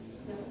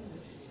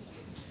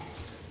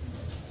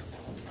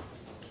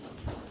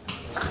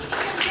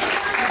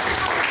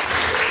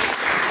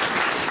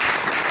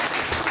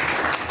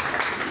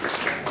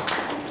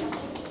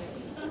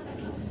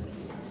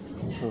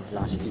 Oh,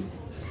 lastly.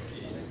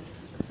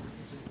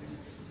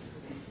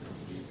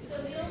 So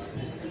we don't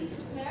still please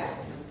prepare.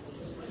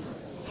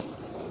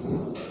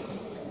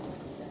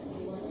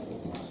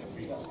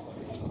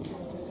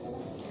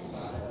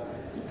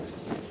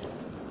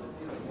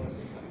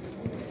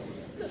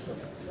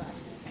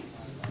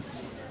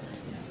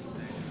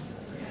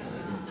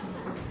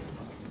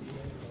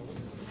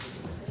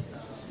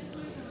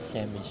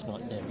 Sam is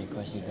not there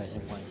because he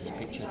doesn't want his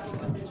picture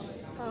taken.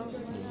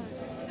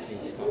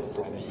 He's got a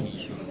privacy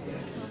issue.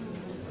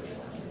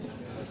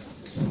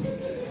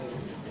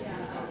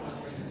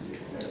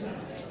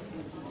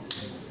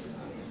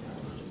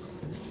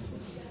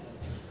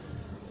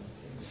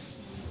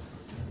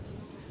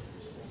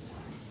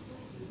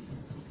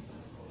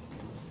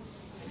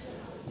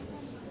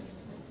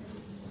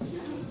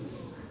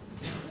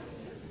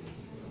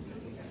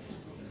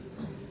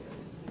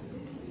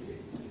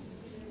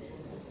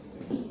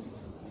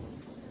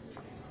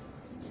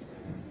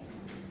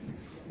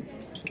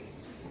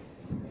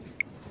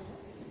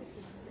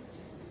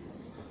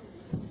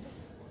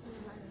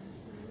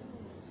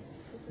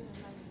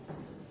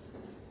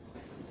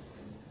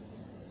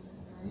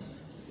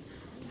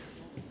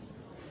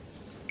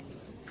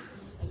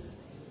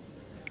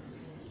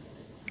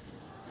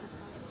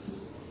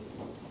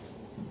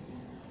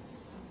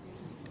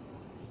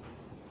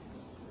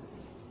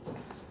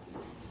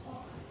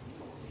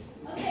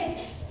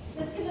 Okay,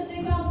 let's give a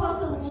big round of applause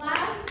to the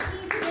last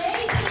team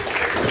today.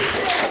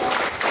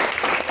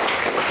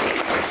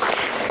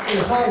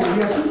 Hi,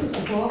 we are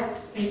 264,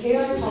 an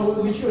AI-powered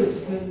virtual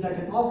assistant that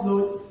can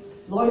offload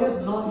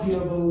lawyers'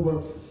 non-billable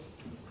works.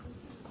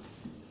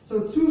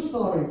 So, true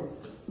story.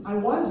 I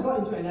once got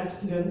into an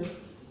accident.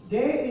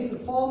 There is a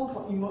form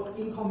for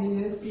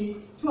inconvenience fee,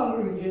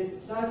 200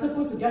 ringgit, that I'm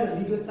supposed to get a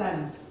legal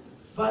stand.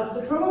 But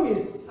the problem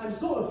is, I'm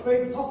so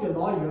afraid to talk to a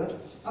lawyer,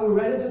 I would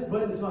rather just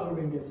burn the 200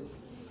 ringgit.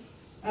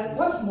 And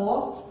what's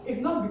more, if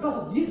not because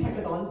of this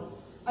hackathon,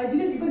 I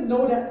didn't even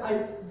know that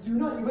I do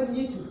not even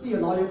need to see a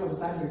lawyer for the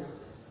standard.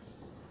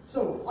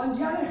 So, on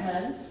the other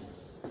hand,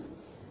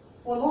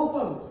 For law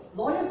firm,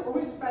 lawyers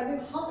always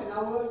spend half an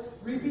hour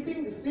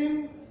repeating the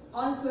same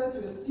answer to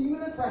a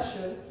similar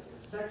question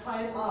that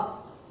client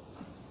asks.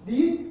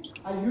 These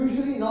are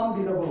usually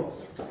non-billable.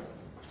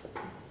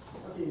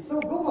 Okay, so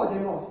go for a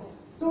demo.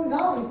 So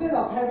now instead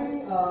of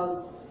having,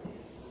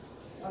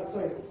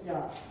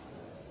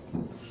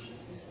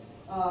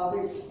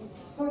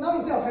 So now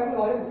instead of having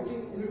lawyers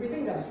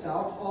repeating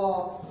themselves,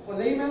 or for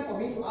layman for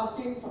me to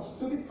asking some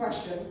stupid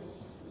question,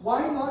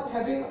 why not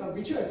having a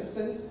virtual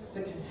assistant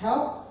that can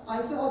help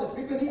answer all the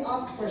frequently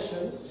asked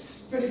questions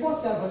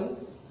 24/7,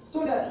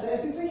 so that the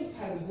assistant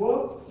can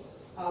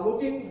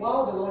working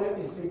while the lawyer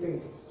is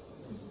sleeping.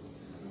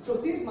 So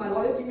since my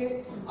lawyer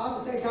teammate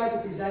asked the tech guy to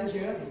present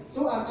here,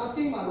 so I'm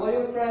asking my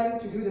lawyer friend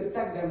to do the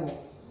tech demo.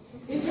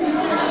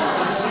 Introducing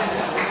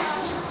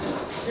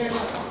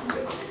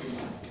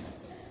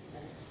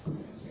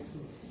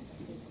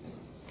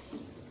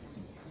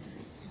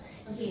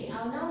Okay,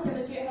 I'll now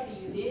demonstrate how to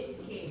use it.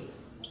 Okay,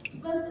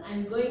 first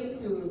I'm going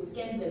to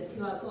scan the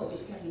QR code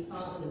which can be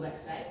found on the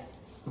website.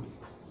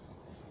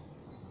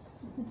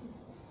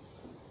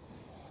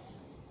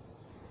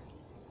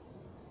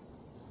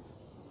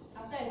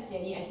 After I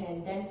scan it, I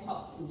can then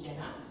talk to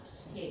Jenna.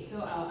 Okay, so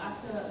I'll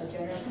ask her a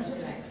general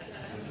question like,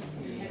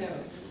 hello.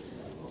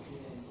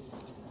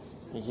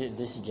 Is it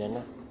this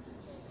Jenna?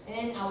 And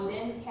then I will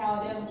then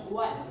tell them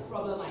what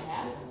problem I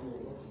have.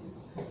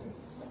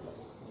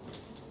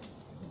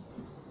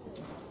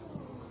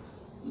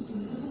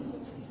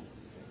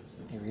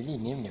 You really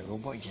named your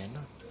robot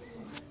Jenna?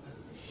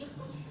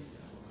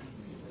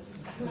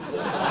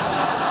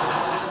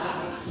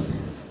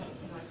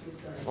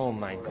 Oh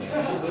my god.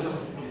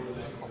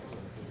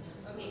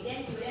 Okay,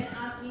 then you then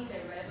ask me the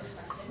relevant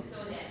questions so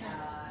that I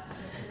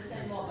can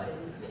understand more about the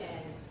dispute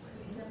and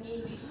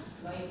determine which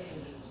lawyer to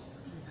engage.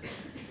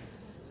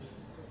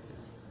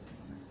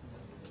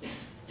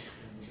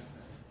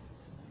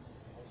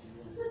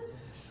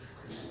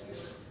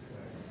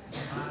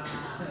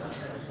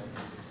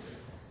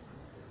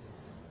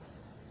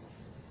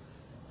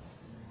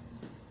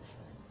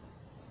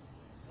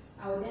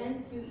 I will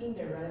then fill in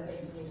the relevant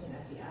information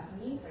as they ask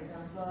me. For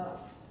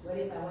example,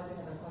 whether if I want to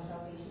have a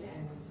consultation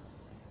and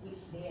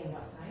which day and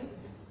what time.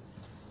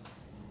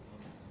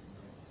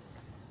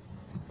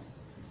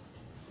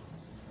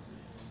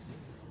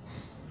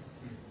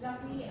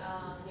 Lastly,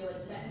 they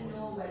will let me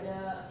know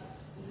whether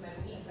if my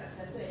meeting is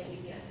successful and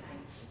give me a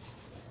time.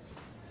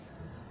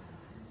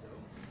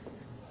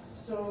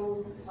 So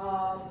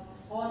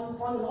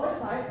on the lawyer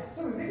side, so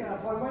we make an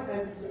appointment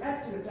and we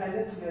add to the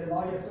calendar to the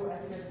lawyer. So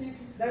as you can see,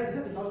 there is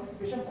just a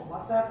notification from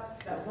WhatsApp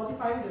that's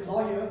notifying the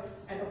lawyer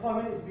an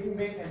appointment is being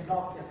made and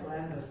block their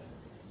calendars.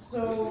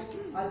 So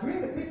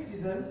during the peak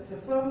season, the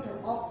firm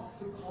can opt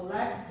to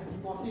collect the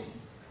deposit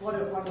for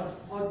the appointment,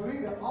 or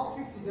during the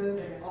off-peak season,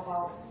 they can opt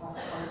out of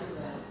collecting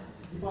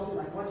the deposit,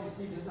 like what you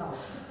see just now.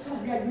 So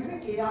we are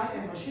using AI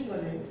and machine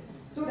learning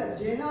so that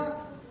Jenna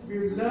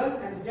will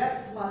learn and get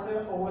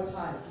smarter over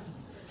time.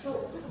 So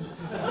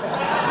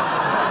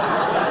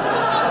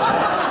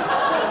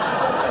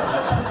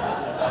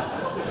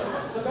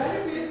the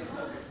benefits,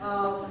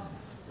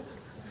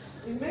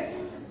 it makes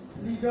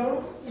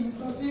legal,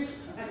 inclusive,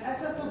 and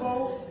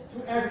accessible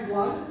to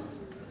everyone,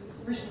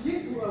 which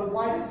lead to a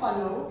wider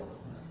funnel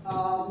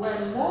where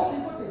more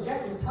people can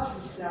get in touch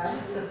with them,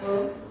 the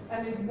firm,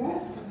 and it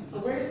move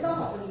away some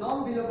of the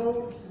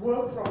non-billable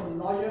work from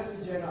the lawyer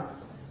to Jenna.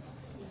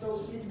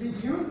 So it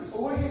reduces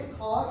overhead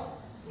costs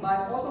by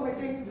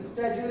automating the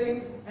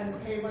scheduling and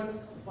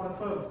payment for the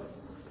firm.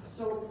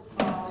 So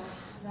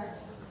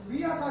next,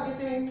 we are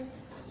targeting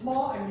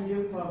small and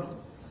medium firms.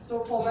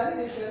 So for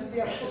validation, we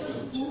have spoken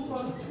to 2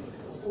 firm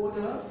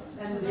owner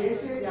and they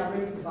say they are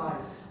ready to buy.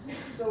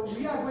 So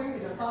we are going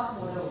with the SaaS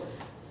model.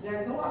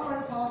 There's no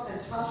upfront cost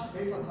and charge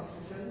based on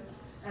subscription.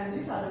 And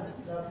these are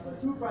the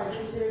 2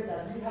 pricing tiers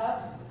that we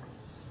have.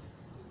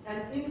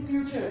 And in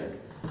futures,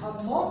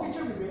 more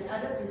features will be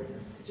added to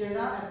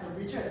Jenna as the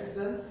virtual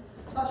assistant,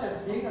 such as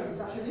being a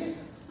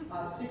receptionist,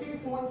 taking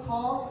phone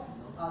calls,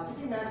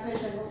 taking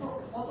message, and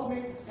also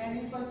automate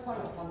any first point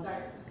of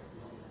contact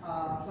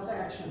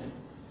action.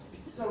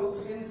 So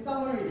in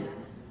summary,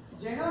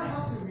 Jenna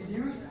helps to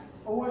reduce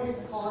overhead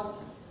costs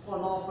for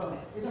law firm.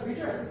 It's a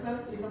virtual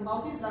assistant, it's a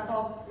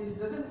multi-platform, it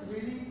doesn't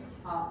really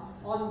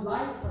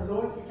online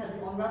alone, it can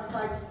be on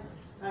websites,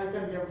 it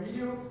can be a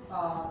video,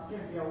 it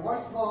can be a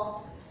voice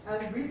call.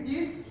 And with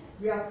this,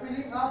 we are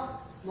filling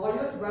up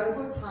lawyers'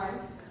 valuable time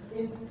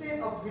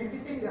instead of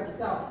repeating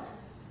themselves.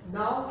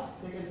 Now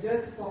they can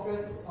just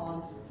focus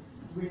on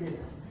winning.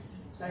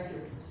 Thank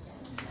you.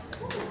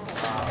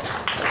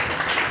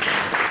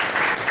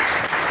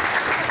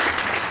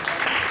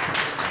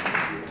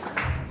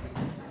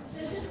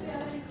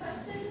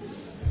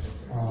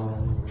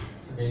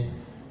 Okay.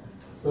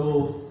 So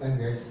thanks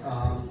guys.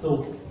 So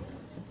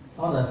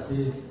how does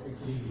this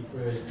actually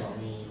differ from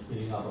me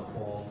filling out a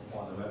form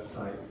on the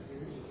website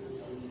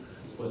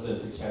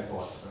versus a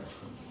chatbot?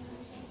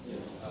 So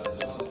how does it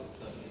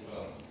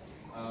differ?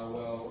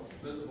 Well,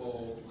 first of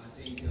all, I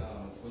think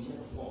when you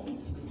have a form, it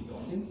could be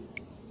daunting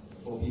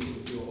for people to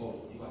feel, oh,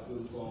 if I fill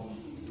this form,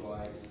 do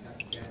I have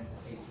to scan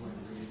 800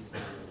 degrees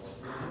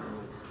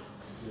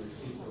to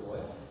speak to a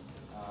lawyer?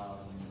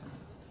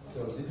 So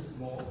this is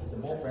it's a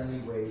more friendly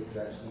way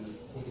to actually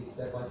take it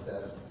step by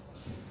step,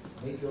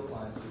 make your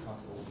clients feel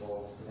comfortable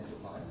or potential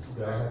clients.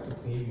 Do I have to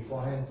pay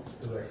beforehand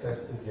to access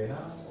to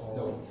Jena? Or?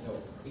 No.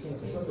 You can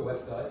see on the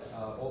website,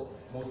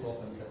 most law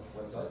firms have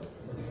websites. You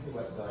can see on the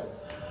website,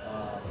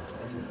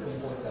 and it's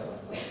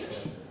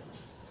 24/7.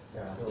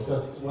 Yeah, so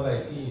because what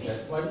I see is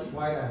that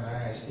why am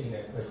I asking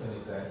that question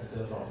is that in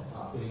terms of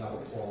filling out a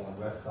form on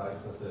websites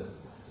versus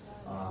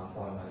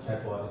on a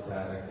chatbot is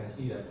that I can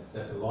see that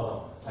there's a lot of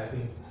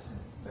typings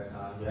that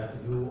you have to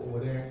do over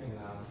there in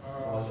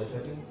while you're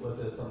chatting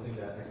versus something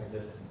that I can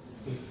just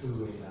click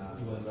through in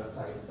even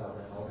website itself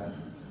and all that.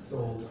 So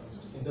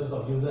in terms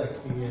of user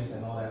experience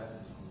and all that,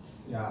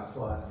 yeah,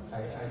 so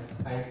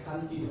I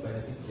can't see the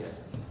benefits yet.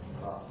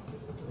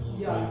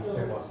 Yeah, so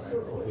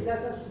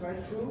that's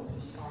very true.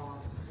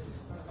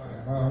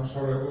 I'm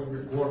sorry, I was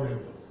recording.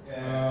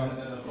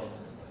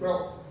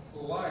 Well,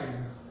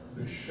 line,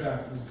 the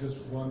chat is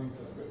just one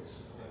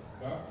interface.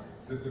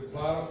 The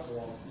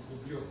platform is the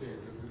videotape,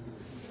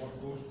 what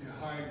goes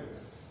behind it,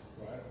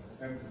 right?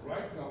 And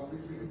right now, we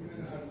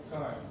didn't have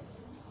time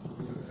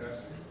to do the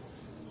testing,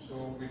 so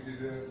we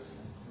did it.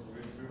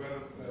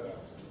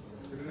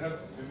 We didn't have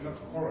enough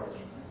courage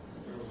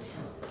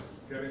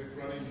to get it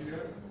running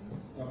here,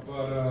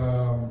 but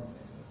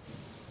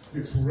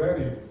it's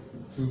ready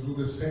to do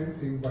the same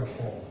thing by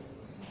phone,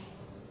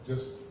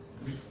 just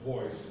with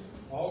voice.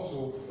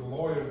 Also, the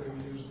lawyer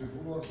can use the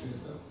Google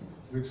Assistant,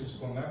 which is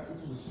connected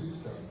to the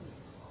system,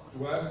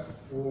 to ask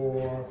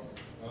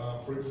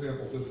for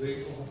example, the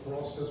date of a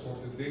process or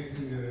the date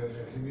he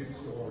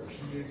needs or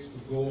she needs to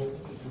go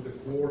to the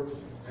court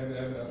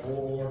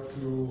or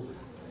to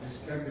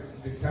scan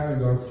the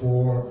calendar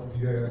for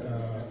the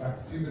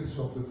activities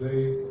of the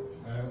day.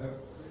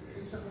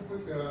 It's a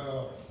complete.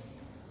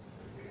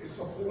 It's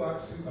a full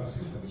assistant.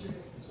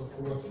 It's a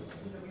full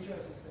assistant. It's a visual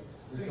assistant.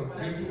 It's a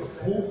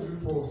full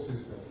virtual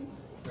system.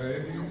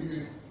 And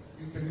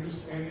you can use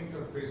any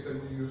interface that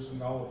you use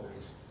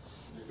nowadays.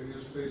 You can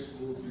use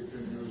Facebook, you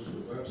can use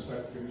your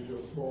website, you can use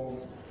your phone,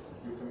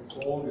 you can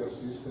call the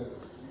assistant.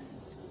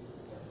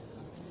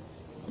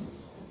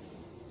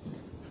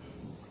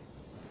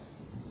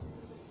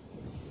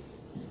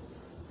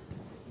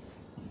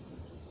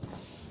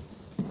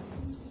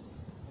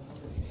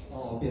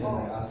 Oh, okay, then I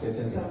ask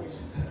questions.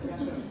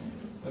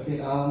 Okay,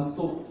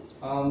 so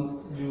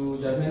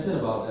you have mentioned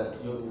about that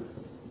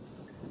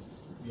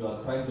you are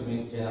trying to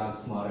make Jena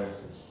smarter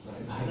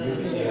by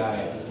using AI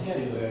and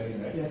machine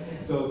learning, right? Yes.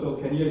 So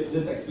can you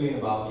just explain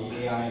about the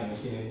AI and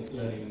machine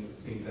learning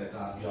things that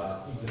you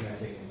are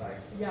implementing inside?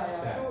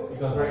 Yeah. So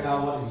because right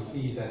now what we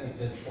see is that it's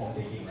just form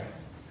taking, right?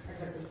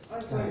 Exactly.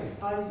 Sorry,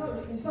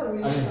 it's not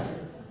really.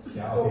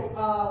 Yeah, so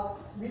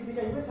okay. we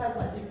can even test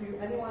like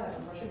if anyone has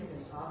a question, you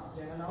can ask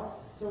Jena now.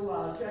 So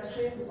to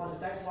explain on the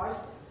tech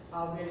wise, we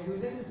are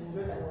using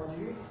Google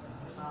technology.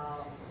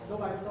 No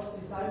Microsoft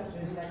this time,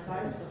 maybe next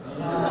time.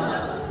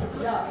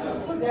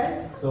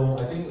 So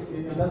I think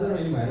it doesn't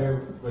really matter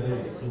whether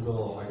it's Google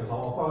or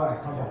Microsoft. Of course, I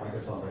come from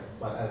Microsoft, right?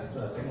 But as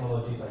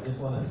technologies, I just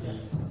want to see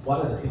what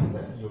are the things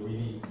that you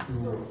really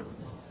do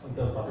in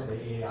terms of the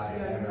AI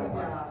and ML.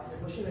 The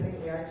machine learning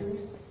AI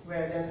tools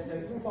where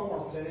there's two forms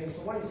of learning.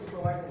 So one is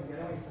supervised and the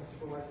other one is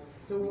unsupervised.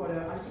 So for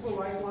the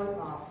unsupervised one,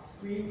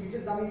 we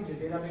just dump into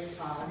the database.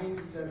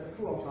 The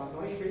pool of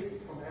knowledge base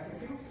from the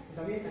FAQ.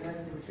 And then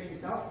it will train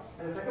itself.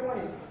 And the second one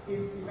is if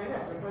any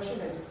of the question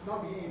that is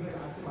not being able to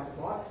answer by the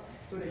bot,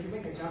 so the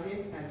human can jump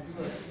in and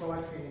do a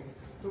supervised training.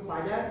 So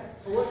by that,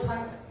 over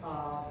time,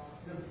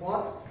 the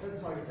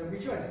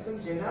virtual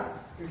assistant Jena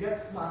will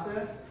get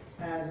smarter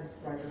and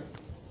brighter.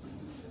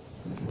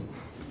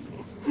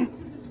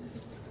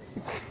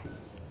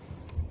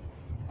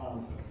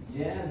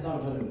 Jena is not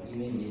going to give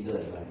me legal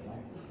advice,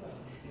 right?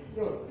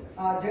 No,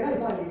 Jena is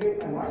not legal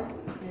advice.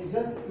 It's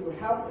just to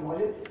help the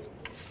lawyer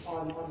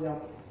on their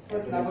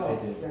first level of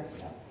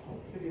yes,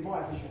 to be more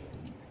efficient.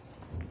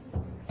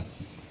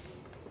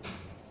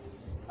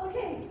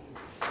 Okay.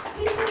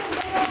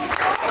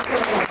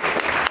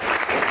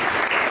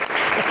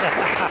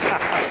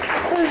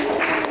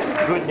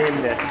 Good name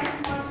there.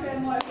 Smarter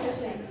and more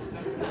efficient.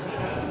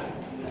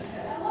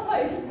 I love how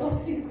you're just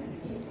boasting.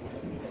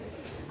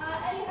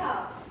 Anyhow,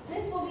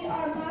 this will be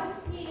our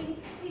last team.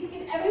 Please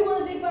give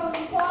everyone a big round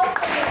of applause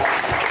for their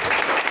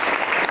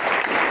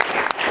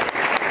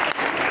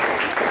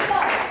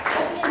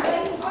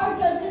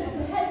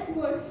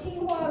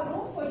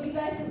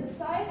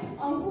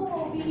who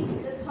will be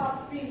the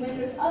top 3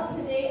 winners of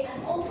today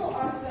and also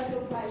our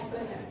special prize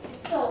winner.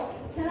 So,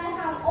 can I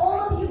have all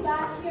of you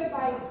back here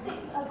by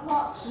 6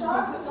 o'clock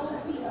sharp?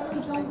 Don't be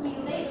early, don't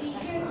be late. Be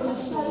here so we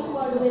can tell you who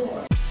are the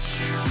winners.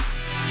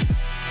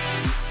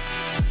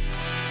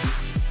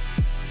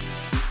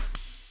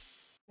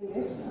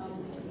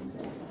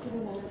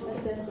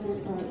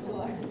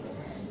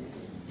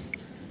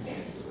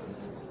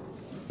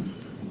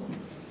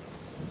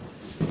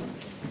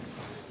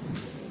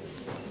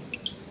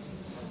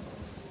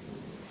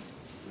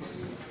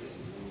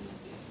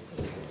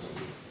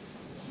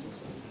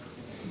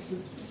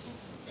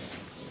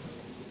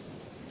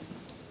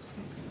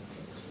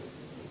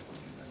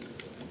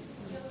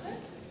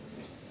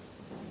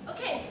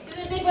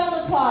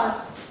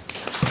 applause.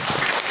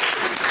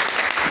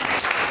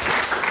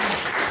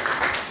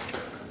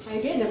 Hi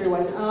again,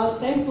 everyone.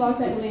 Thanks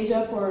LogTech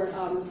Malaysia for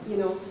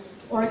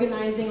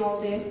organizing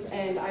all this,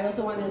 and I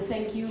also want to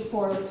thank you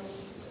for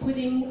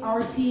putting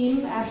our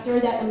team after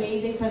that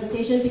amazing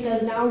presentation,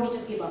 because now we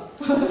just give up.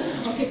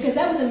 Okay, because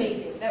that was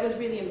amazing. That was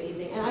really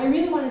amazing, and I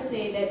really want to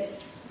say that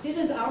this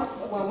is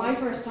my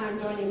first time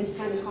joining this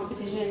kind of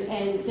competition,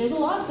 and there's a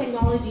lot of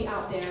technology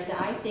out there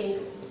that I think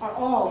are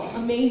all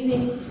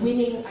amazing,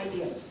 winning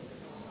ideas.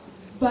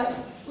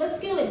 But let's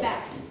scale it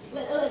back.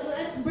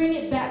 Let's bring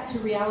it back to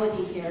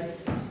reality here.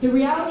 The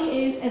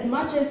reality is, as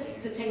much as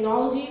the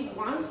technology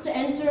wants to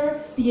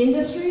enter the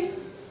industry,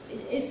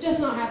 it's just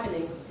not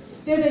happening.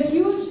 There's a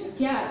huge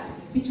gap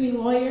between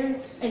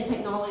lawyers and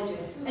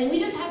technologists, and we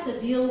just have to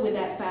deal with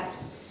that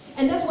fact.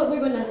 And that's what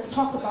we're going to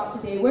talk about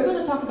today. We're going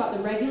to talk about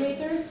the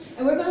regulators,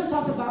 and we're going to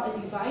talk about a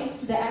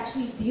device that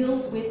actually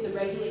deals with the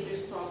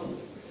regulators'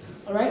 problems.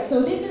 All right,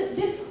 so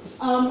this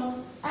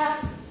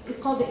app is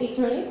called the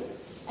Attorney.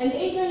 And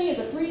the Attorney is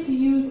a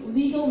free-to-use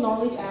legal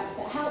knowledge app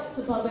that helps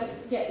the public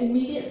get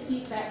immediate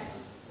feedback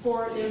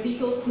for their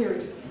legal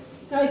queries.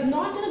 Now, it's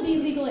not going to be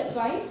legal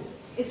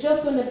advice. It's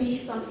just going to be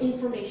some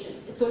information.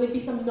 It's going to be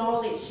some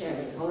knowledge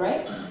sharing, all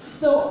right?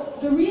 So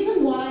the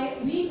reason why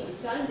we've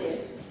done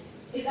this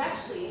is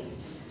actually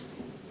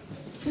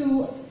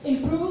to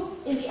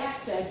improve in the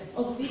access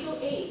of legal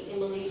aid in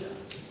Malaysia.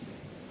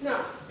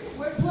 Now,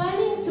 we're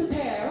planning to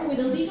pair with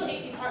the legal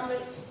aid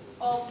department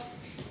of,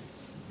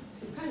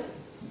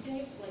 can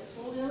you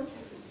scroll down?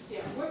 Yeah,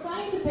 we're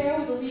planning to pair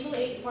with the Legal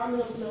Aid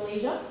Department of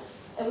Malaysia,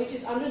 which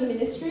is under the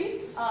ministry.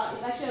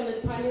 It's actually under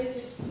the Prime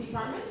Minister's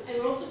department, and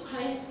we're also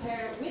planning to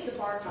pair with the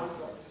Bar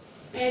Council.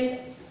 And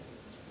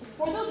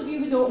for those of you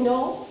who don't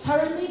know,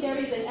 currently there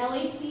is an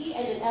LAC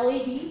and an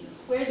LAD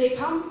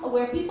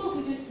where people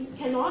who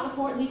cannot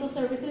afford legal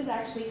services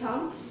actually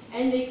come,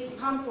 and they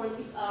come for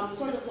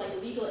sort of like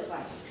legal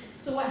advice.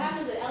 So what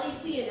happens at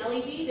LAC and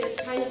LAD, there's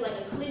kind of like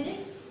a clinic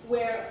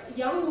where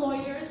young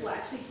lawyers will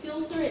actually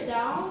filter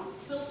down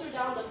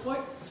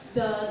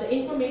the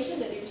information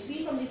that they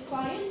receive from these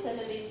clients, and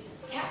then they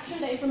capture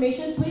that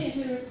information, put it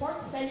into a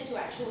report, send it to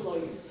actual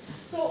lawyers.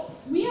 So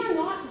we are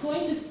not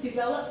going to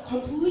develop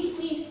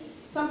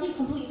something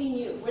completely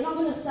new. We're not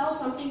going to sell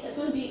something that's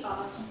going to be a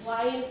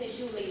compliance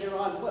issue later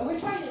on. What we're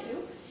trying to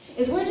do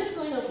is we're just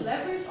going to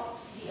leverage off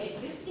the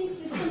existing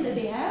system that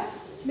they have,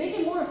 make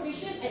it more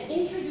efficient, and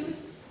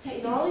introduce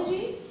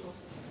technology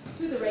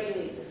to the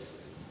regulators.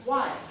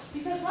 Why?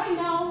 Because right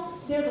now,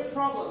 there's a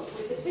problem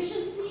with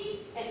efficiency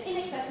and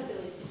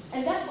inaccessibility.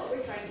 And that's what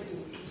we're trying to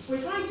do.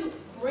 We're trying to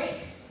break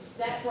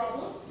that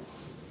problem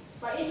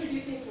by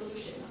introducing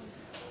solutions.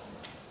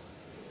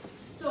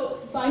 So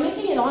by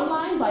making it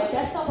online, via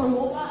desktop or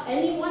mobile,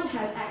 anyone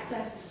has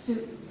access to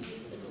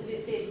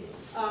this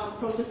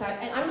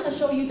prototype. And I'm going to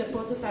show you the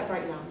prototype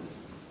right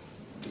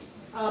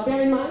now.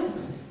 Bear in mind,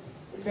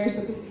 it's very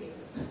sophisticated.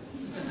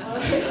 All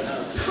right.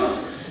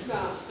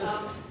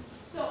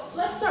 So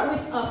let's start with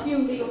a few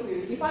legal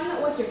queries. You find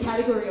out what's your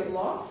category of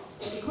law,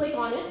 and you click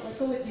on it. Let's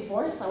go with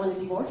divorce. I want a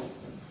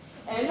divorce.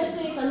 And let's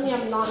say suddenly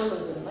I'm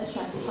non-Muslim. Let's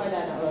try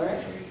that out, all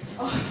right?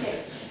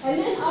 Okay. And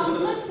then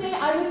let's say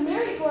I was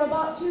married for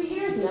about 2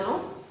 years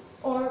now,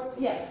 or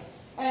yes.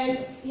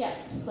 And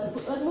yes,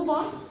 let's move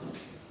on.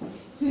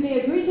 Do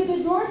they agree to the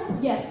divorce?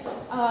 Yes.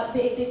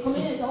 They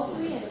committed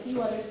adultery and a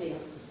few other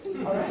things.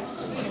 All right.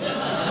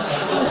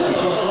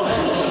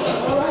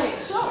 All right.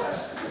 So,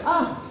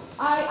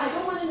 I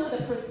don't want to know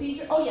the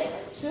procedure. Oh yes,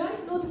 should I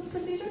know this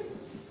procedure?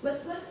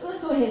 Let's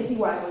go ahead and see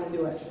what I want to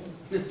do actually.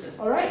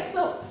 All right.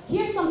 So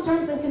here's some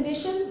terms and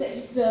conditions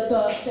that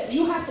that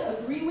you have to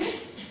agree with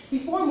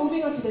before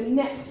moving on to the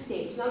next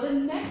stage. Now the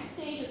next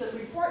stage is the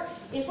report,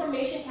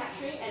 information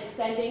capturing, and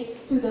sending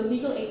to the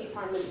legal aid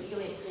department, legal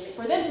aid clinic,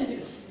 for them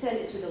to send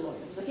it to the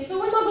lawyers. Okay. So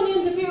we're not going to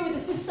interfere with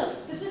the system.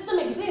 The system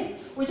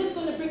exists. We're just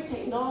going to bring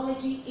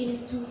technology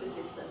into the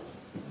system.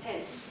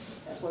 Hence,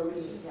 that's what we're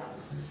doing now.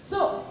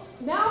 So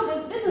now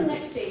this is the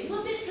next stage. It's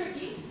a bit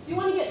tricky. You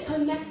want to get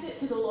connected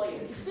to the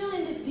lawyer. You fill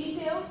in these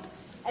details,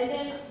 and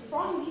then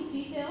from these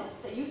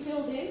details that you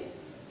filled in,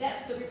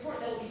 that's the report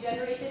that will be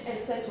generated and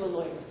sent to a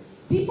lawyer.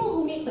 People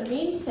who meet the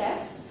means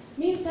test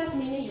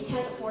meaning you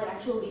can't afford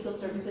actual legal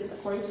services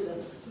according to the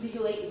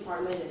legal aid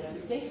department and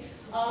everything,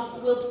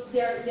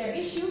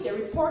 their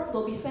report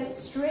will be sent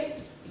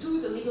straight to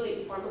the legal aid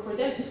department for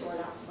them to sort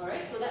out. All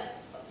right, so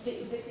that's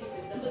the existing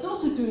system. But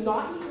those who do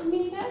not meet the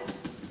means test,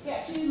 we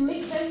actually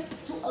link them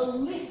to a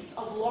list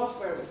of law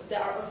firms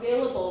that are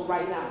available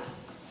right now.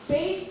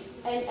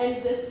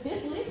 And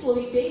this list will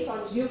be based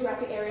on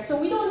geographic area. So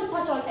we don't want to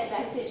touch on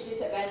advantage,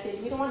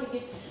 disadvantage. We don't want to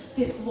give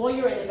this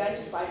lawyer an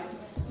advantage by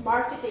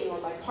marketing or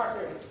by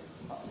partnering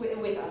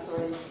with us or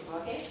anything.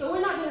 Okay? So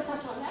we're not going to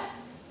touch on that.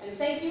 And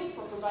thank you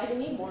for providing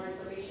me more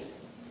information.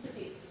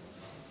 Proceed.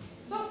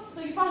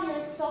 So you found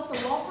yourself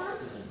some law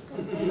firms.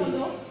 Let's click on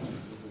those.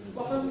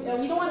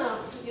 We don't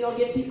want to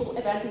give people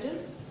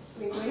advantages.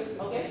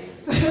 Okay?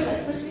 So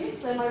let's proceed.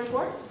 Send my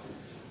report.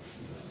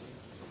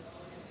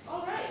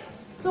 All right.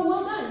 So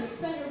well done, you've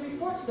sent your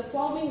report to the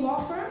following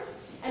law firms,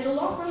 and the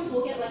law firms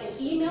will get like an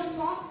email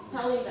prompt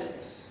telling them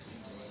this.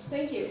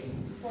 Thank you.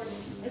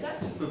 Is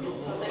that? So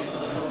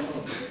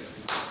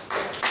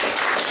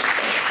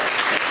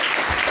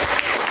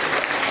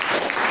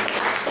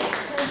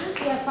this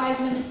we have 5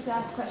 minutes to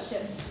ask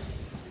questions.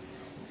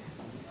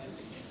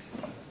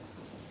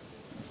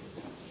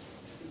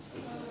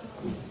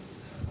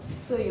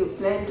 So you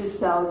plan to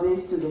sell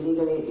this to the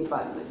legal aid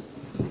department?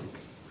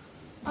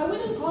 I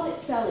wouldn't call it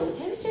selling.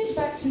 Can we change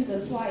back to the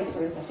slides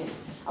for a second?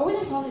 I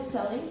wouldn't call it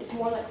selling, it's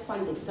more like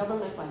funding,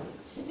 government funding.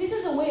 This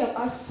is a way of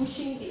us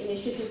pushing the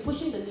initiative,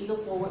 pushing the legal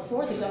forward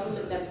for the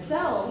government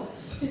themselves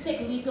to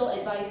take legal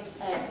advice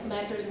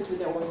matters into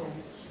their own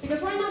hands.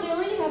 Because right now they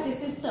already have this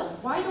system.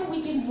 Why don't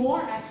we give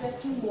more access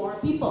to more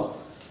people?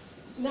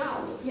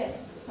 Now,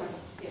 yes, sorry.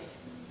 Yeah.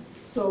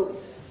 So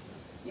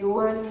you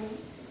want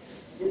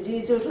the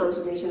digital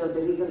transformation of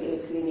the legal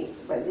aid clinic,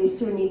 but they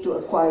still need to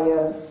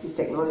acquire this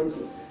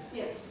technology.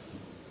 Yes.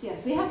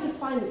 Yes, they have to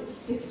fund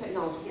this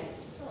technology, yes.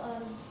 So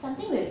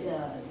something with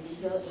the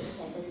legal aid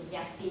centers is they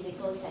are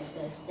physical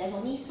centers. There's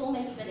only so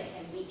many people that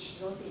can reach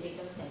those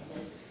physical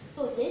centers.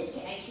 So this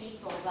can actually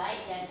provide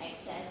them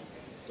access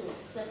to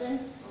certain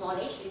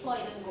knowledge before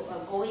even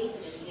going to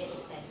the legal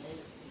aid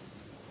centers.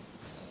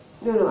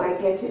 No, I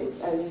get it.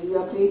 You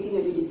are creating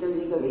a digital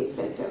legal aid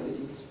center, which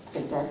is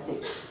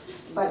fantastic.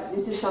 But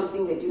this is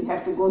something that you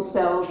have to go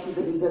sell to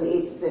the legal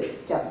aid, the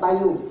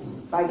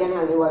Bagian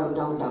Halewa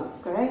Undang-Undang,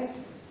 correct?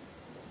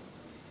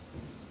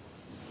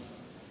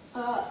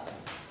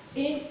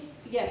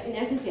 Yes, in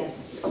essence, yes.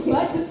 Okay.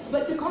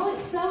 But to call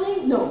it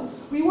selling, no.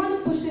 We want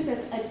to push this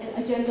as an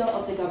agenda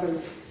of the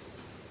government.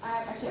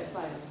 I actually have a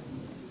slide on this.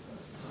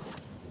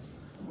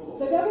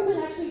 The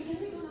government actually, can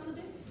we go another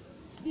bit?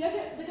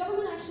 The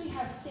government actually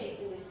has stake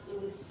in this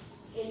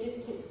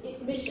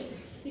mission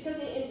because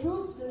it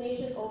improves the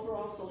nation's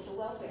overall social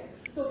welfare.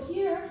 So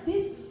here,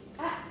 this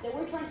app that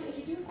we're trying to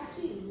introduce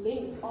actually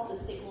links all the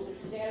stakeholders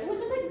together, which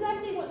is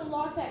exactly what the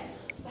LawTech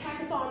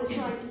hackathon is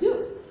trying to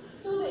do.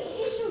 So the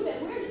issue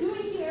that we're doing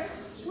here,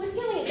 we're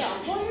scaling it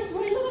down. Lawyers,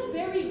 we're not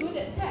very good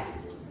at tech.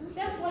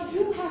 That's why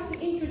you have to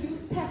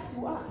introduce tech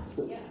to us.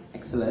 Yeah.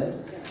 Excellent.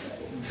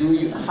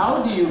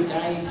 How do you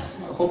guys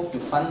hope to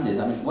fund this?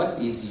 I mean, what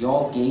is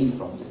your gain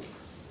from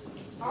this?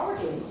 Our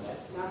gain?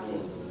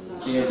 Nothing.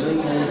 So you're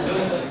doing this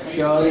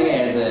purely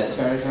as a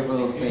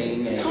charitable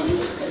thing?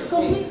 It's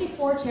completely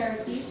for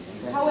charity.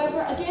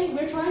 However, again,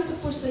 we're trying to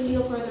push the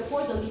needle further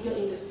for the legal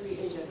industry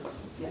in general.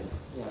 Yes.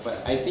 Yeah,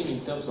 but I think in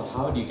terms of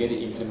how do you get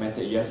it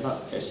implemented, you have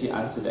not actually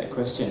answered that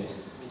question.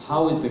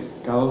 How is the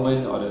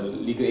government or the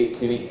legal aid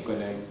clinic going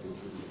to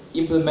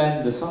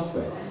implement the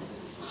software?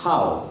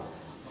 How?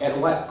 At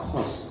what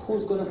cost?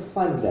 Who's going to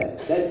fund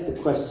that? That's the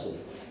question.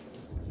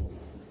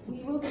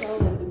 We will sell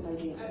them this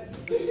idea.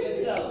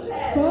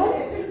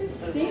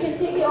 But they can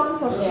take it on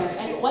from there.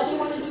 And what they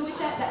want to do with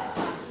that, that's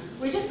fine.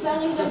 We're just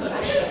selling them the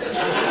idea.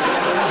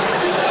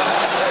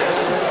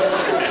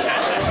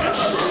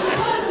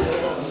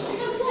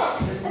 Because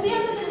look, at the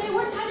end of the day,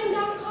 we're cutting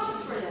down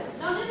costs for them.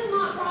 Now this is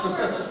not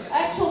proper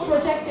actual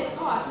projected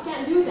cost. We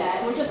can't do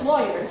that. We're just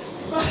lawyers.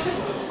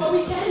 But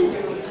we can do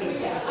it.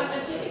 I'm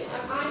kidding.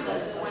 I'm the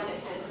one that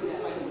can't do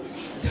that.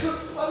 So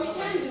what we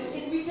can do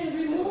is we can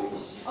remove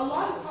a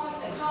lot of costs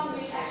that come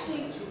with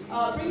actually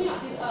bringing up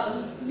this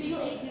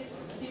legal aid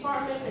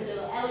departments and the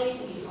LAC.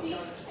 See,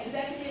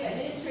 executive,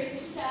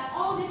 administrative staff,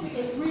 all this we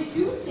can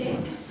reduce it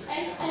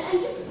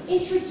and just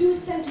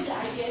introduce them to the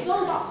idea. It's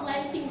all about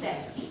planting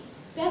that seed.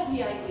 That's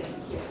the idea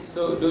here.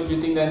 So don't you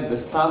think then the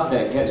staff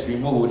that gets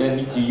removed would then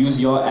need to use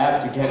your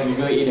app to get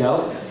legal aid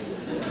help?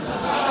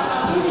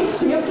 It's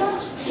free of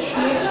charge. Free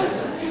of charge.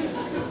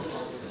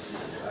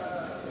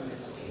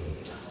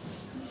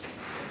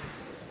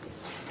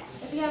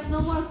 If you have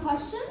no more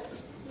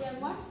questions, do you have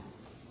more?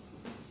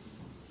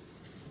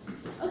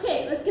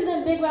 Okay, let's give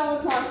them a big round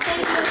of applause. Thank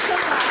you so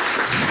much.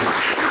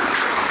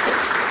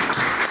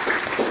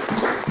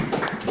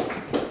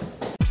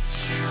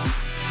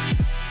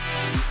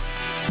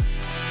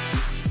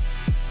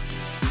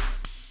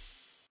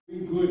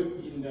 Good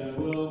in the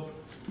world.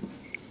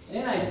 And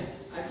then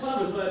I caught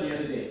up with her the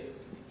other day,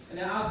 and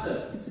I asked her,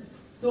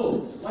 so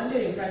one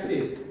day in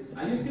practice,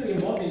 are you still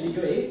involved in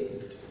legal aid?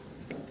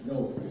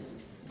 No.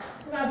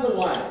 And I asked her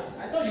why.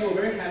 I thought you were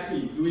very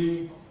happy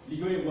doing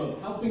legal aid work,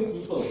 helping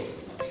people.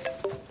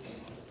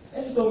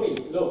 And she told me,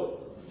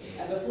 look,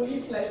 as a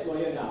fully fledged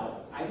lawyer now,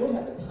 I don't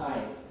have the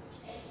time,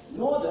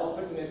 nor the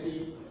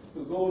opportunity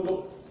to go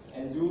look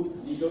and do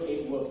legal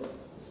aid work.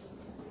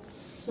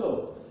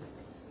 So,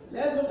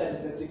 let's look at the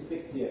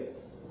statistics here.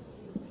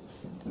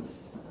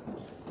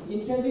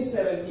 In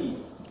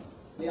 2017,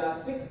 there are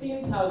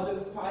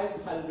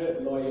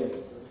 16,500 lawyers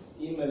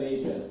in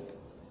Malaysia.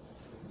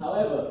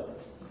 However,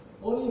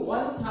 only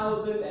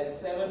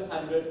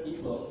 1,700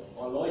 people,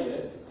 or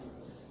lawyers,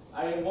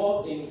 are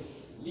involved in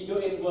legal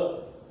aid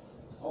work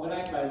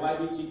organized by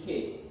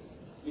YBGK,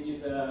 which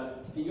is a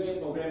legal aid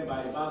program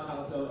by the Bar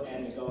Council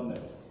and the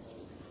government.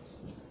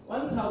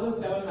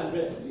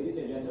 1,700, ladies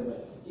and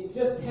gentlemen, is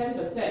just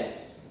 10%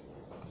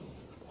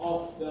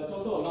 of the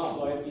total amount of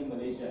lawyers in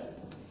Malaysia.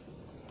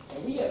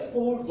 And we at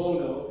Pro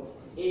Bono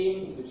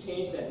aim to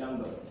change that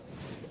number.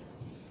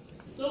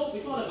 So we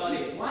thought about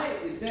it. Why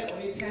is there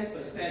only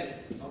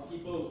 10% of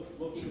people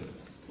working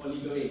for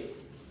legal aid?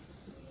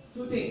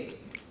 Two things.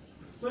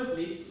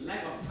 Firstly,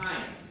 lack of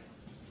time.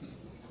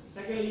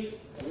 Secondly,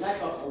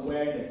 lack of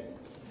awareness.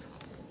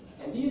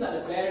 And these are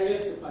the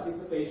barriers to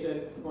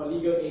participation for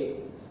legal aid,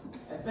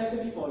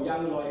 especially for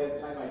young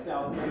lawyers like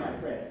myself and my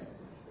friend.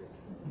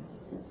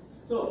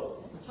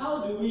 So,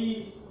 how do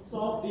we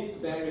solve these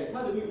barriers?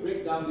 How do we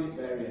break down these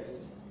barriers?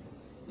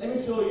 Let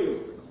me show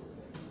you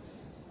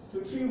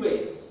through three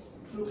ways.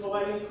 Through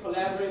providing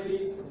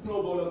collaborative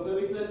pro bono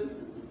services,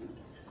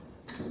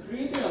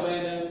 creating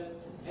awareness,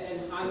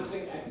 and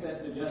enhancing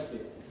access to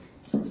justice.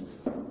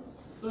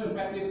 So in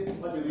practice,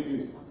 what do we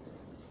do?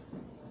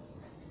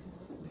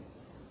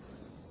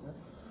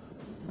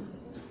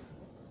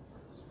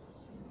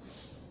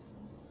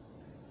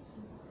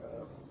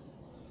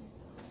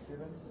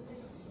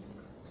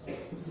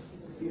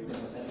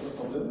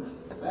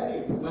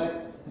 Right,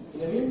 but in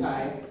the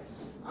meantime,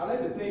 I'd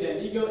like to say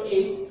that legal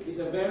aid is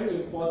a very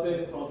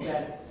important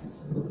process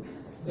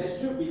that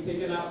should be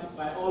taken up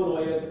by all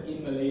lawyers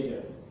in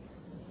Malaysia.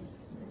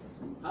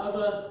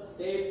 However,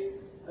 there is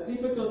a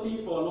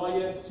difficulty for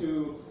lawyers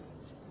to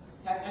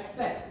have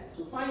access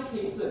to find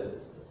cases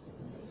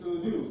to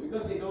do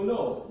because they don't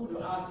know who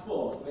to ask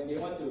for when they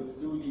want to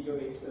do legal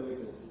aid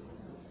services.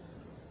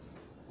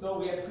 So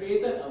we have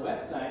created a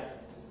website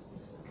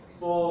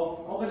for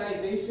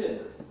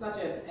organizations such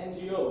as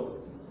NGOs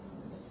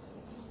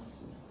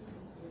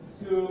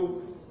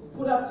to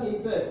put up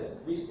cases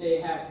which they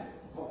have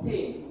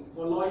obtained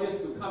for lawyers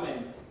to come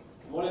and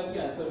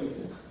volunteer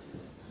services.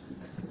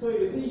 So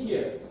you see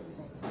here,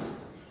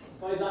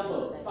 for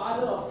example,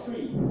 father of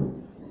three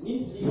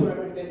needs legal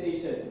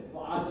representation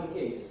for arson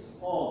case,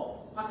 or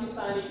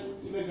Pakistani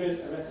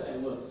immigrant arrested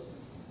at work.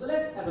 So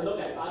let's have a look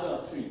at father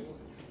of three.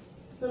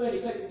 So when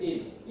you click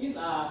in, these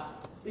are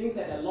things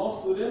that a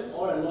law student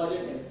or a lawyer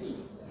can see.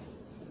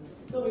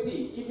 So we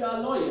see, if you are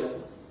a lawyer,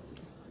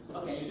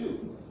 what can you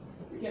do?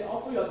 You can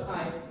offer your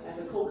time as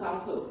a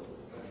co-counsel.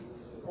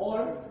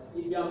 Or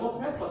if you are more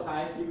pressed for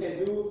time, you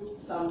can do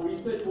some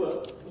research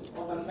work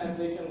or some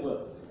translation work.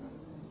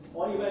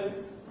 Or even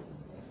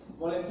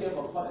volunteer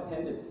for court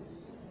attendance.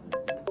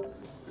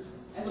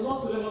 As a law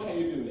student, what can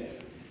you do then?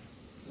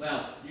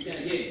 Well, you can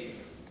again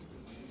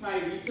try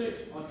research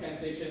or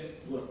translation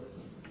work.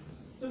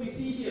 So we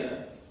see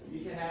here, we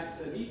can have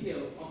the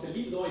details of the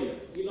lead lawyer,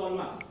 Elon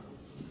Musk.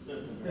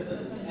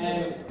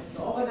 And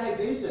the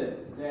organization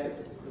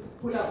that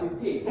put up this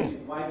case is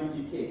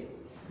YBGK.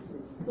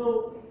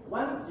 So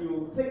once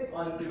you click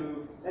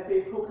onto, let's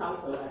say,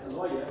 co-counsel as a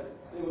lawyer,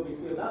 it will be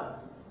filled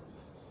up.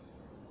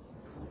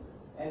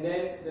 And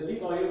then the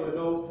lead lawyer will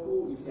know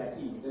who is their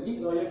team. The lead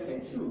lawyer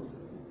can choose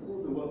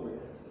who to work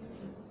with.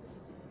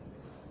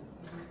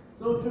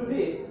 So through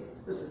this,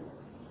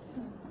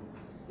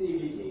 we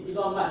see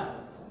Elon Musk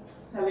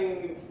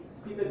telling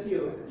Peter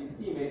Thiel, his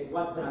teammate,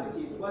 what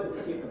is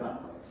the case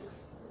about.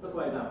 So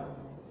for example,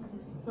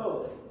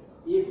 so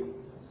if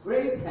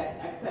Grace had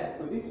access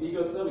to these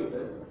legal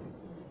services,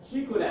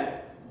 she could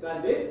have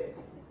done this,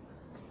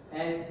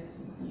 and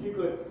she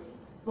could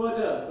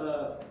further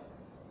her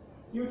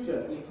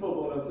future in pro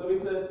bono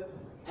services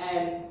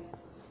and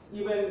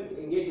even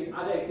engage in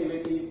other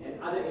activities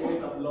and other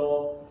areas of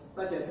law,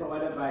 such as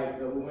provided by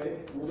the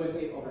Women's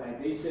Aid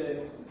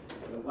Organization,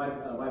 the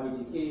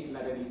YBGK,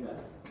 Lagadita.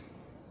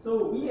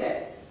 So we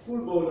at Pro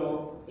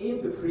Bono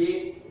aim to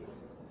create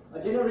a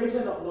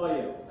generation of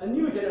lawyers, a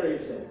new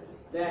generation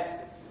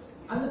that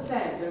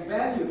understands and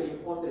values the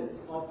importance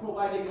of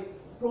providing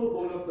pro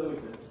bono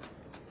services,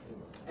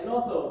 and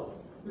also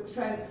to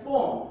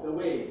transform the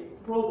way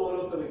pro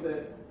bono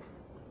services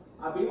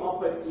are being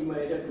offered in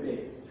Malaysia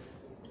today.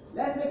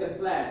 Let's make a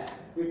splash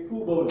with Pro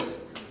Bono.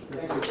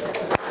 Thank you.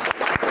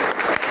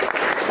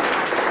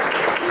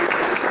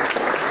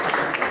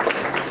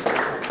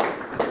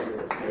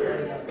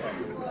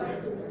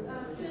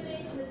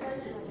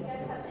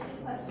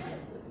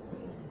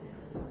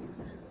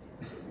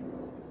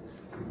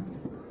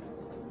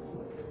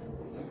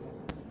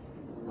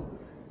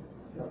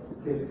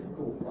 Okay,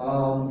 cool.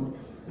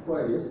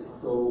 Quite it is.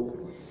 So,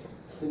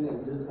 I think I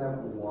just have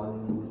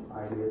one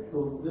idea.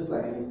 So, just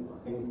like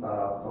any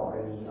startup or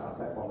any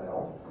platform at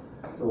all.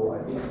 So,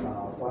 I think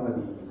one of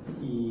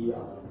the key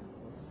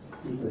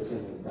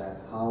questions is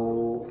that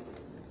how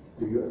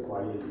do you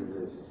acquire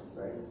users,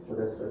 right? So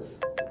that's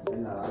first.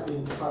 And I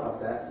think part of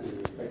that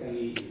is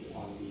secondly is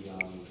on the.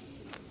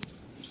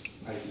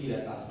 I see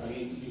that I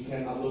mean you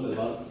can upload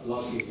a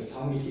lot of cases.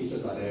 How many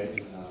cases are there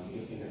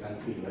in the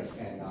country, right?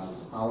 And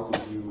how do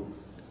you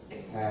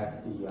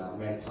have the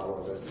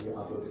manpower that you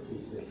upload the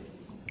cases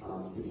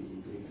to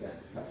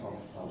that platform?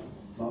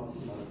 Not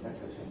that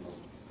question.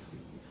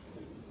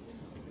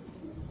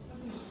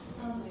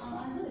 I'll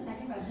answer the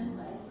second question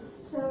first.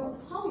 So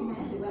how we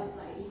manage the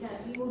website is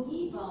that we will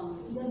give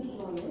either lead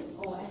lawyers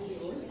or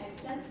NGOs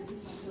access to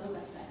this particular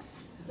website.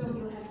 So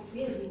you'll have to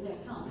create a user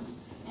account,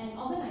 and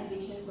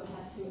organizations will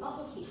have to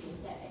upload cases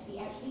that they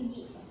actually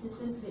need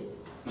assistance with.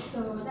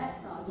 So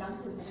that's the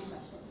answer to the second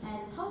question. And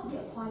how do we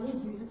acquire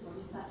users for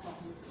this platform?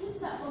 This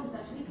platform is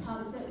actually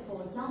targeted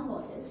for young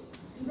lawyers,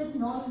 even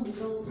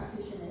non-legal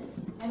practitioners,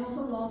 and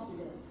also law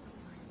students.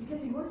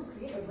 Because we want to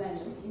create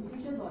awareness in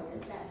future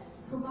lawyers that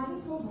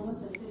providing pro bono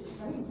services is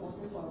very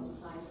important for our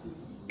society.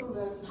 So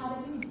we're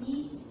targeting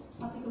these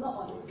particular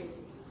audiences.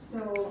 So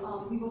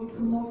we will be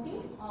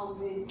promoting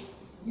with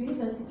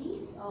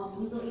universities,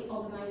 legal aid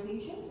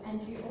organizations,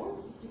 NGOs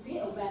to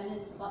create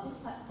awareness about this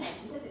platform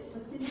because it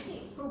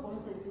facilitates pro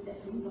bono services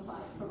that legal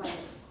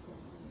providers.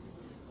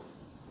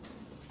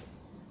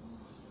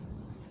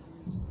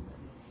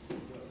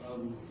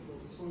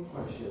 Just one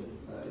question.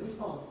 Any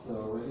thoughts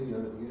whether you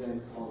have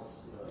any thoughts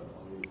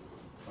on the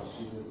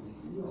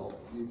sustainability of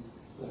this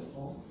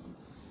platform?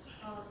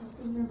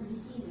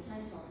 Sustainability in the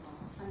sense of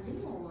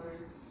funding or?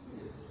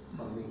 Yes,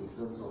 funding in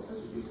terms of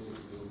being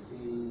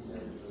maintained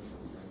and in terms of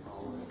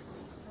empowerment.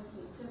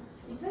 Okay, so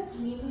because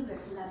mainly we're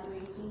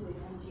collaborating with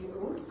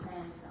NGOs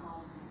and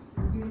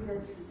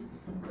universities,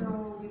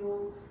 so we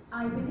will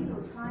ideally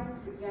try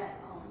to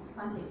get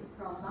funding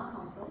from our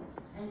council,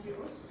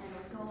 NGOs, and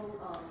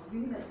also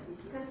universities,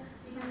 because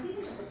we can see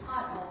this as a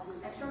part of the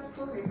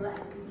extracurricular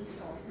activities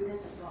for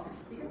students as well,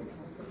 because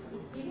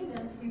it's giving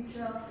them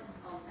future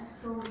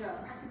exposure,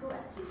 practical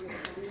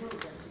experience for legal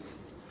industry.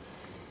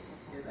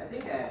 Yes, I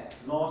think as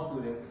law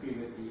student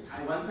previously,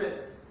 I wanted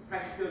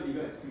practical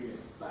legal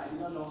experience, but I did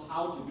not know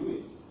how to do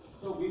it.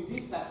 So with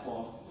this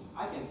platform,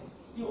 I can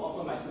still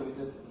offer my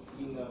services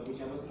in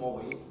whichever small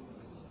way,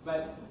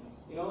 but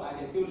I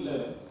can still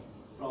learn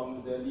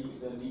from the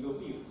legal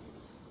field.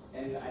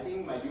 And I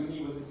think my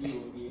university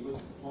will be able to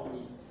support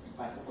me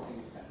by supporting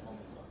this platform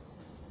as well.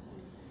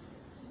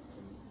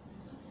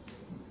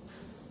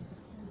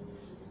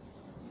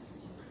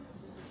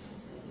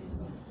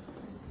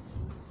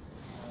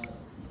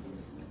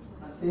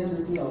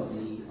 Sustainability of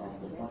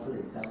the portal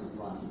itself is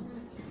one.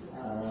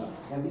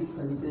 Have you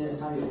considered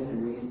how you're going to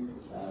raise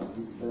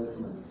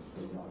disbursements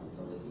for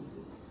the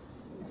cases?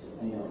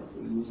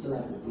 You still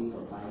have to pay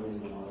for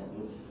filing and all that.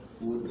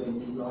 Would when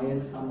these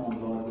lawyers come on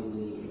board, will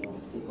they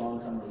take on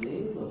some of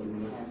this, or do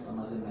we have some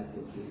other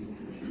method to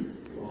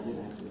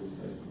organize the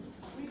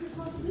disbursements? We could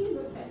possibly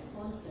look at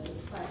sponsors,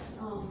 but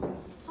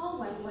how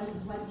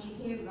when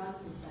GK runs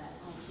is that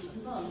we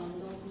give a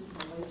nominal fee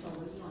for lawyers for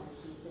working on the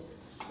cases.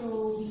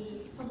 So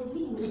we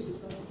probably wouldn't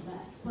refer to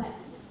that. But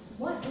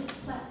what this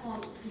platform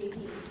is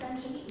creating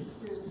essentially is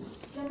to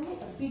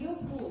generate a bigger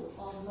pool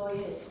of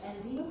lawyers and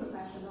legal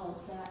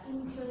professionals that are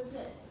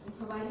interested in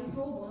providing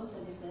pro bono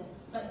services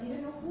but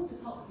didn't know who to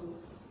talk to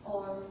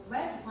or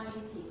where to find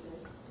these cases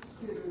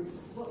to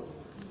work with.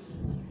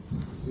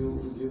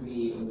 Would you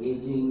be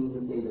engaging,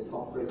 say, the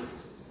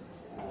corporates,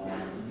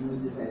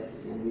 use it as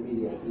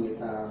maybe their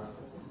CSR,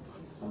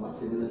 somewhat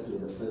similar to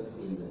the first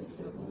scheme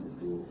that wanted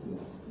to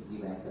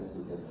give access to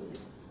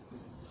justice?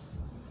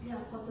 Yeah,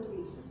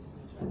 possibly.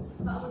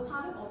 But our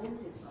target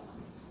audience is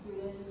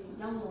students,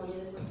 young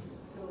lawyers,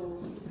 so.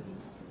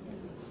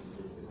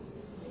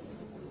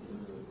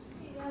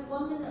 We have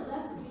 1 minute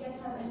left. If you guys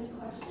have any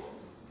questions?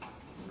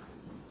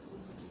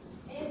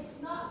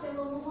 If not, then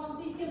we'll move on.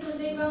 Please give them a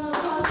big round of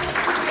applause.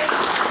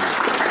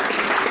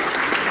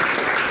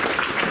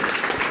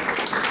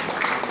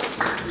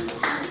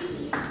 Angie,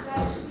 you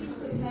guys please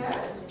prepare.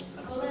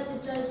 We'll let the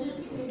judges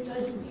to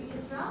judge the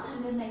previous round, and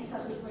then next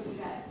up is for you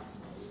guys.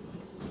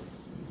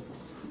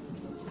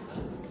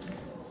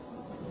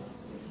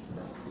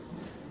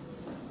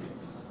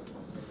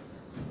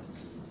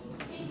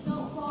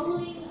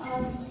 Following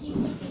Team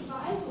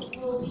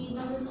 55 will be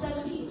number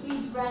 73,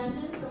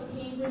 Brandon from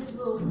Cambridge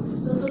Road.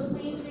 So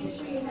please make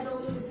sure you head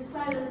over to the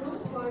silent room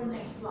for the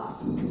next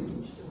slot.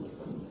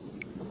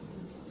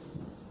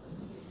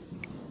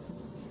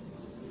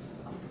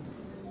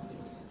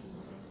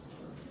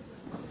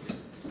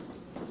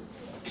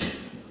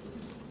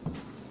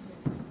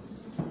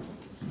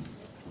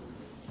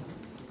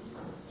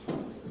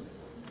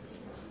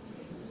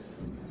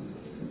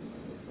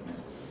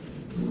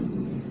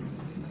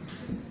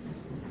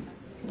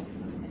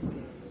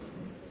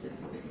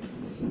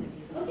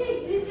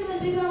 Okay, please give a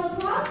big round of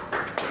applause.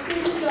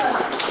 Stage is yours. We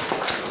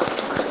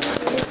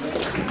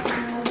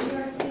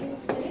are Team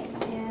Phoenix,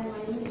 and my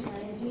name is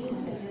Angie. The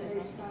other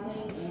is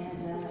Scarlett,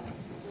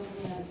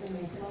 and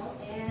myself.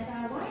 And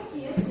we're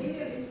here today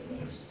we're going to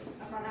teach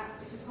a product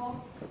which is called,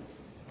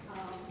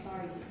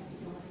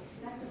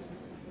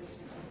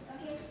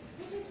 okay,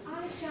 which is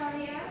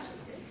iSharia,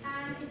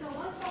 and it's a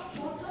one-stop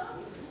portal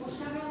for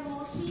Sharia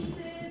law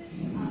cases,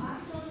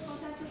 articles,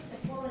 processes,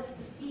 as well as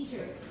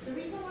procedure. The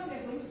reason why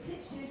we're going to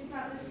pitch this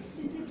product is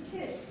simply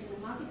because in the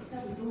market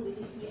itself we don't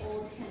really see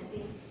all this kind of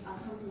thing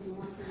comes into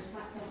one single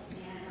platform,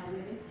 and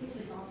we're going to take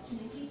this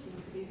opportunity to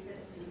introduce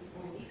it to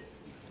all of you.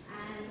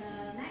 And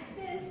next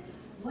is,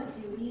 what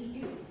do we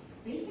do?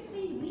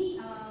 Basically,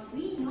 we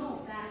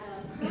know that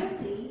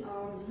currently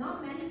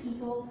not many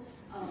people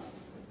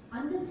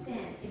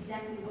understand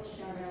exactly what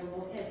Sharia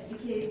law is,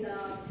 because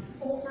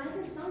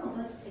either some of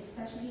us,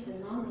 especially the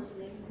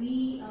non-Muslim,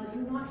 we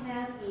do not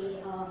have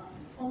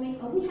a or maybe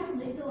we have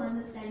little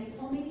understanding,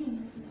 or maybe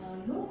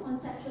no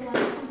concept of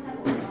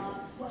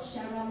what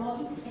Sharia law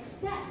is,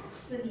 except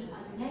for the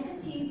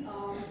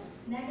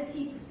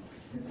negative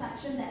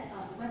perception that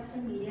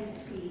Western media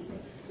has created.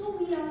 So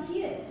we are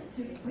here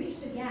to bridge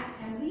the gap,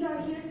 and we are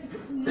here to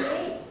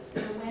create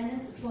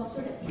awareness as well,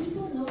 so that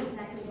people know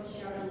exactly what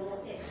Sharia law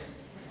is.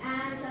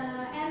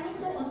 And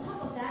also on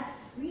top of that,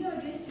 we are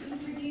going to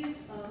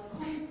introduce a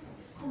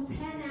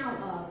Compare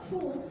Now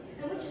tool,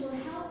 which will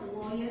help the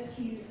lawyer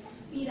to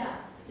speed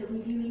up the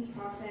reviewing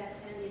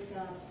process, and is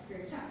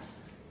very tough.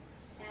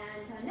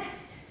 And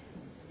next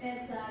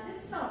is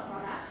this is our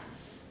product,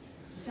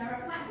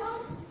 Sharia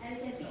platform, and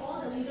you can see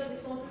all the legal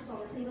resources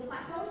from a single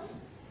platform.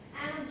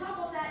 And on top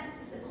of that,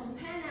 this is the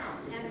Compare Now,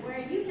 and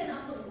where you can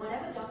upload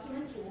whatever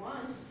documents you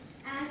want,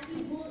 and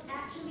it will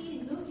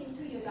actually look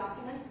into your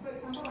documents. For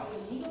example, like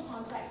your legal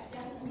contracts,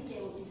 definitely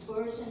there will be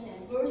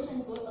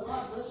a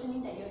lot of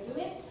versioning that you're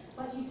doing,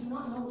 but you do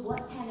not know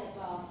what kind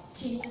of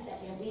changes that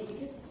we have made,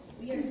 because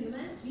we are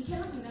human. We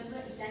cannot remember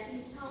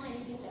exactly how many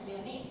things that we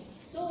have made.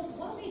 So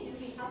what we do,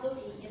 we upload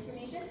the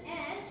information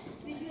and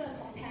we do a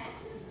compare.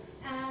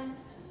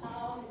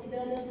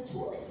 The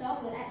tool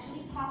itself will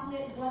actually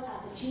populate what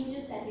are the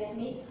changes that we have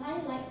made,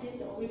 highlighted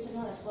the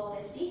original as well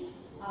as the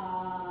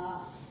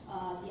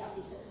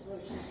updated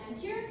version. And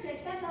here, to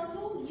access our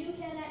tool, you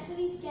can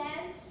actually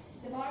scan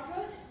the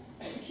barcode,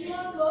 the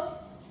QR code,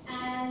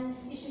 and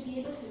you should be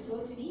able to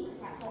go to the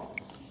platform.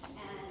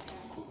 And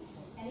oops,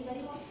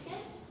 anybody want to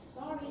scan?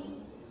 Sorry.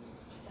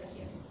 So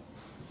here.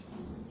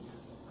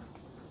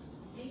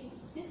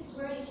 This is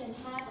where you can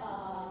have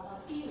a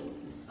feel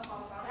of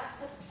our product.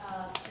 But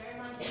bear in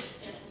mind,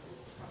 it's just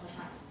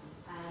prototype,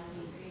 and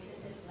we created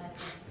this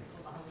lesson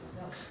 4 hours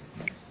ago.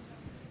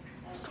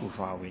 Too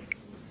far away.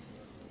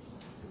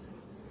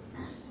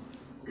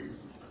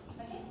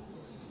 Okay.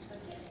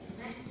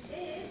 Next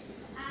is,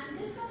 and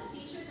these are the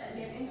features that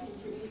we are going to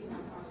introduce in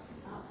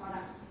our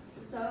product.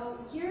 So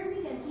here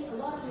we can see a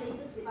lot of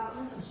latest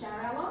developments of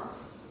Sharia law,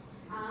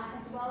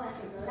 as well as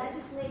the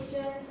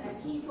legislations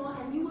and case law,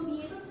 and you will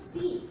be able to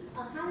see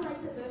a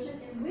highlighted version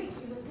in which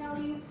it will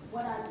tell you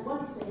what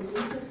is the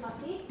latest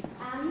update.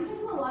 And you can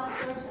do a lot of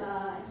search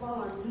as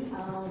well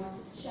on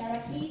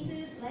Sharia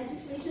cases,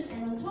 legislation,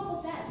 and on top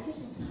of that,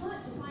 because it's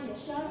hard to find a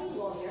Sharia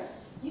lawyer,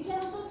 you can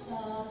also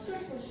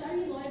search for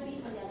Sharia lawyer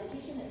based on their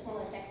location as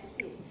well as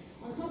expertise.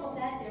 On top of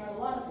that, there are a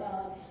lot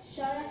of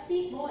Sharia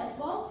state law as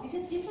well,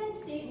 because different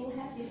states will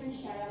have different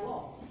Sharia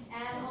law.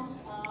 And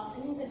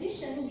in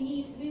addition,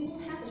 we will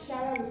have a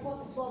Sharia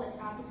report as well as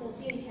articles.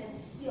 Here you can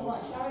see a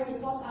lot of Sharia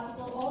reports,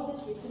 articles, all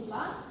this written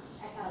by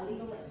a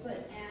legal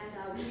expert.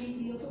 And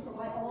we also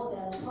provide all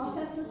the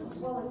processes as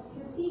well as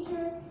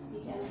procedure.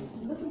 You can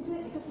look into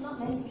it, because not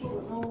many people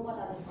will know what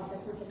are the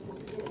processes and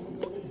procedures that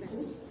relates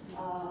to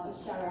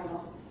Sharia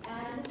law.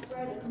 And this is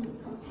where the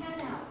Compare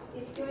Now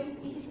is going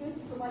to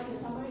provide you a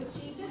summary of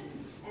changes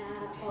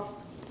of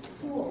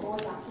 2 or more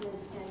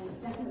documents,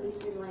 and definitely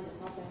streamline the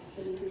process,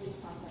 the revision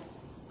process.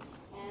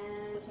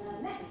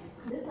 And next,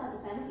 these are the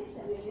benefits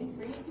that we are going to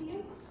bring to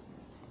you.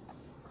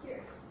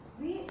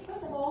 Here,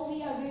 first of all,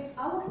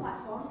 our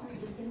platform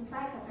is in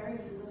fact a very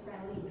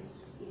user-friendly.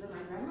 Even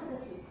my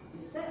grandmother could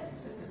use it.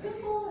 It's as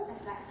simple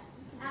as that.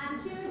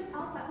 And here,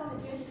 our platform is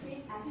going to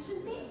create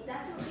efficiency,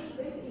 definitely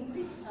going to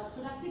increase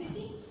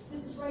productivity.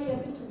 This is where you're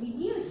going to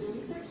reduce your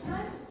research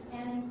time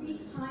and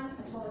increase time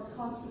as well as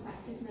cost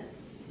effectiveness.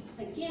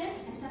 Again,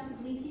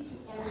 accessibility to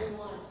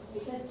everyone,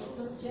 because it's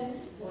not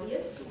just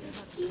lawyers,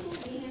 because people,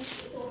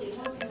 they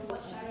want to know what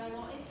Sharia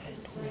law is.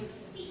 This is where you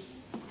can see.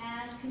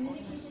 And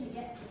communication, you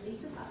get the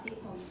latest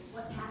updates on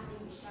what's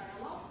happening with Sharia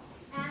law.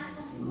 And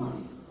of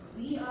course,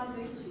 we are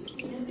going to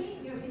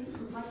innovate. We are going to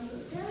provide you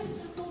a very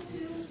simple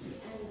tool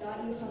and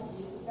guide you how to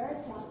use a very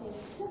smart thing,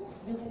 just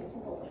using a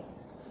simple way.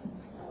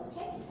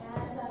 Okay,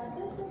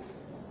 and this is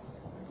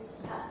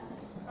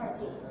us, our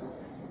team.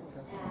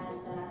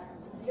 And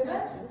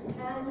us.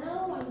 And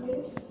now I'm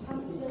going to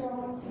pass it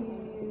on to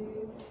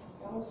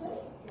Yang Shui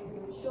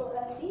to show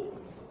us the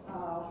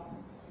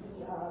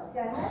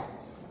demo.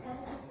 And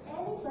if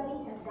anybody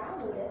has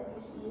downloaded it,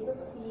 you should be able to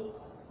see it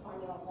on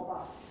your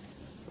mobile.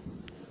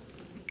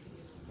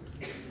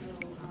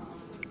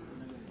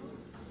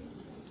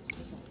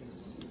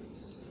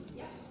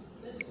 Yeah,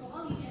 this is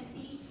all you can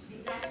see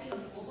exactly on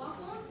the mobile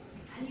phone,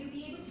 and you'll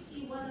be able to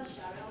see what is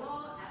Sharia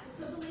law,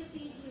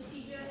 applicability,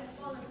 procedure, as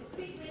well as the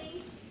quick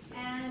link.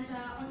 And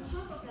on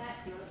top of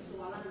that, there are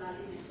Suwalan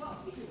Lazim as well,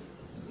 because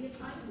we are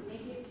trying to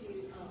make it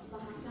to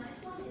Bahasa as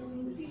well, and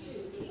in the future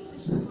it will be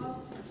English as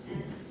well,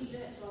 and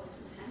procedure as well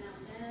as Hana.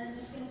 And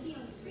as you can see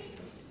on the screen,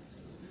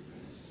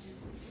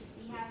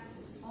 we have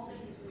all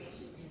this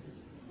information.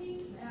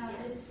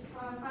 It's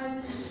our 5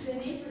 minutes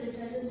Q&A for the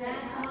judges.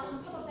 And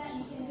on top of that,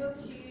 you can go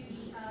to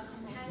the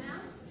Hana.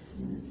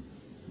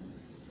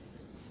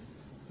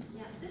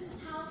 Yeah, this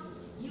is how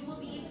you will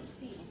be able to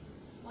see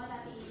what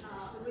are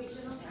the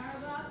original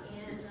paragraph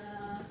and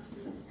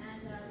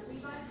the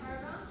revised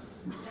paragraph.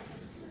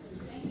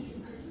 Thank you.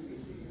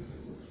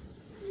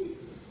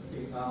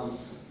 Okay,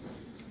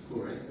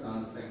 cool, right?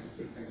 Thanks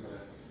for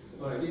that.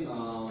 So I think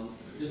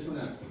just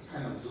want to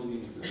kind of zoom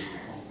into the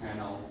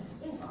panel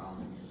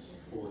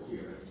over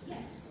here.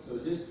 Yes. So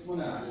just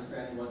want to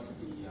understand what's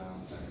the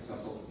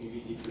maybe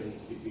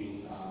difference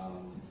between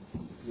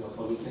your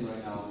solution right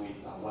now with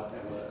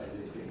whatever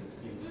existing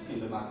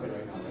in the market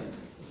right now, right?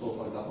 So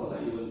for example,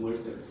 like even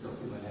Word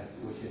document has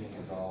versioning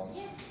as well.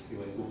 Yes.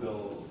 Even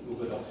Google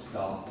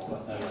Doc or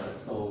whatever.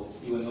 Yes. So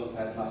even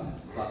Notepad++.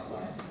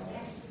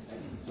 Yes.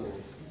 So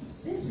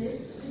this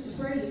is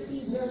where you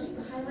see we are going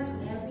to highlight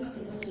every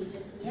single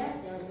changes.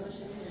 Yes, there are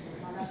versioning in the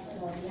products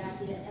or the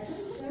idea.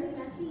 Everything is very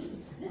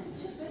messy. This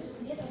is just going to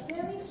create a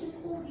very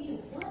simple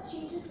view. What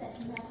changes that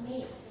you have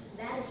made?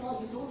 That is all.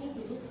 You don't need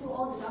to look through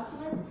all the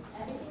documents.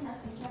 Everything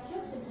has been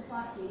captured,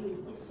 simplified for you.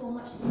 It's so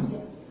much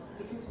easier.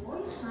 Because more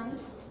is time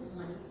is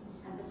money.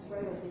 And this is where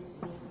we're going to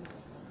save money.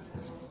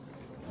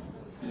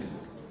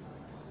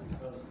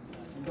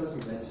 Because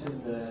you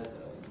mentioned that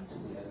to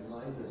be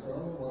analyzed as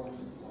well, I'm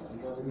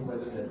wondering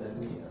whether there's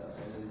any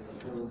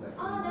analytical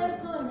mechanism.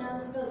 There's no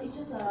analytical. It's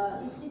just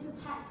it's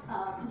a text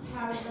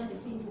comparison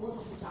between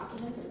both of the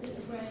documents, and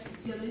this is where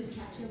you're going to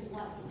capture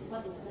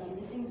what is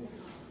missing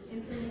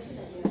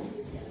information that you have put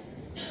together.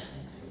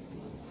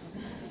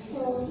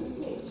 So you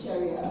say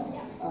Sharia.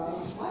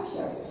 Why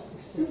Sharia?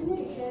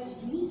 Simply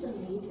because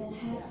recently there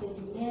has been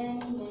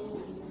many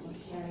cases of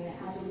Sharia.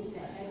 I believe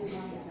that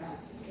everyone is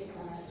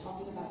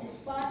talking about it,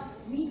 but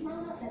we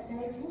found out that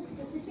there is no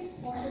specific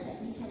portal that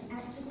we can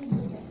actually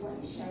look at what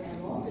is Sharia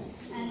law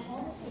and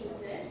all the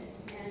cases.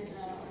 And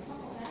on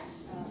top of that,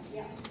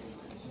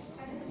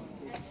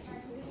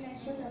 we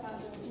mentioned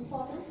about the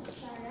importance of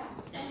Sharia,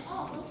 and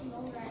all of us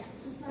know, right,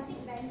 Islamic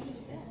banking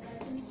is an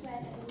advancing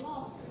trend, and a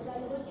lot of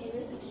relevant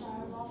areas in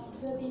Sharia law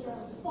will be the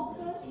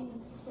focus in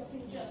the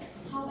future.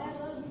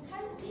 However, we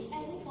can't see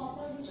any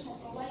portal which can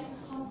provide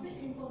complete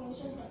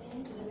information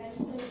pertaining to the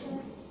legislation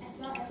as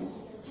well as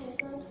the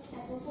cases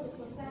and also the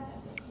process and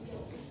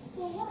procedures.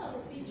 So one of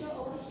the features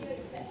over here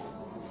is that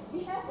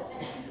we have the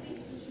NMC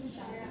issue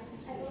Sharia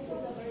and also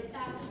the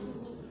Verità.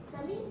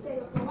 That means they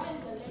will provide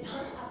the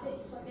latest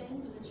updates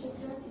pertaining to the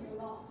changes in the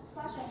law,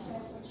 such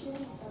as the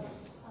change of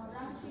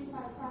RAM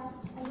 355.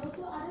 And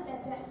also other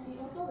than that, we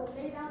also will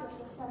lay down the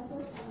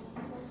processes and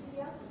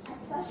procedure,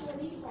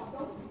 especially for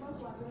those people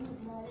who are going to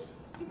marry.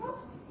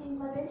 Because in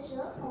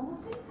Malaysia, for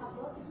Muslim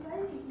couple, it's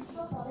very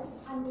difficult for them to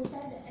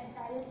understand the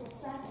entire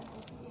process and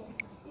procedure.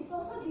 It's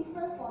also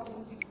different for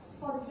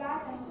the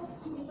guys and also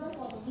different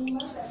for the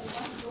women that they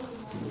want to go to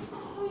marry.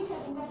 So you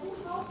can imagine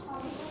how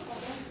difficult for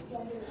them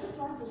when they just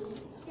want to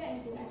get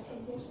into an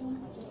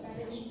engagement or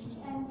marriage.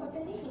 And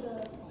pertaining to the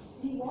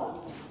divorce,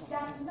 there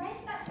are 9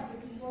 types of the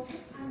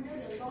divorces under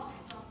the law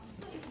as well.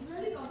 So it's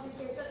really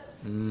complicated.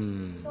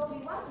 So we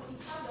want to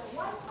become the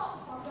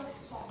one-stop portal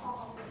for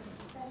all of this.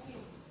 Thank you.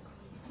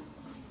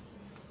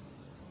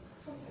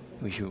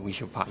 We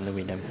should partner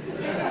with them.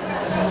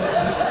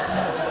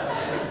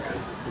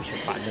 We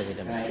should partner with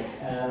them. Right.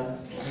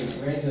 Okay,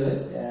 very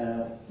good.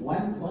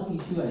 One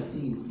issue I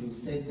see is you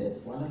said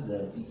that one of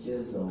the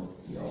features of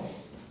your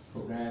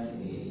program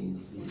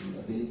is the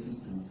ability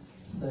to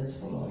search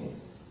for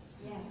lawyers.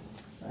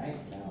 Yes. Right?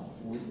 Now,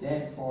 would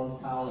that fall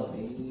foul of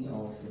any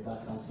of the Bar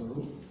Council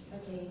rules?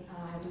 Okay,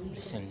 I believe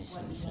this is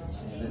what we listen.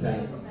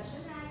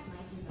 Profession Act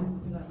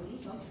 1972, I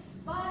believe so.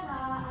 But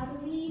I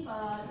believe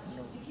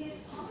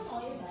because common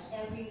lawyers are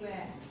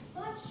everywhere,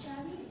 but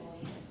Sharia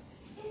lawyers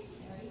is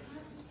very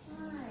hard to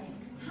find.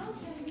 How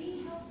can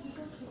we help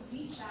people to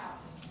reach out?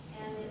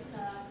 And it's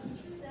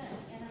through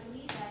this, and I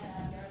believe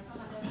that there are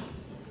some other.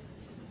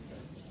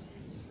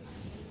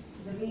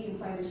 The way you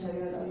find a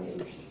Sharia lawyer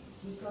is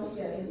because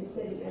they are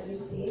registered in every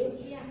state.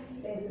 Yeah.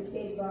 There's a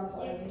state bar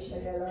for every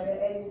Sharia lawyer,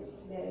 and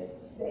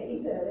there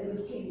is a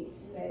registry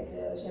where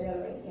the Sharia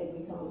lawyers can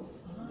be found.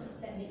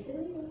 That makes it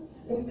legal.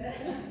 You can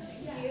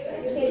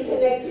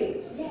connect it.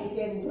 Yes.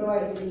 You can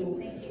provide the link.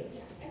 Thank you.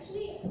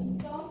 Actually, we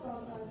saw from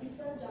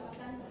different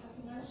Jabatan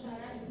Kehakiman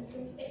Syariah in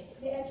different states,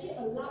 they actually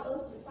allow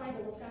us to find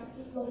the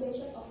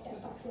location of that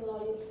particular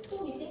lawyer.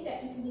 So we think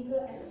that it's legal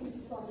as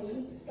is from the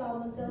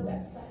governmental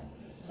website.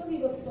 So we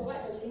will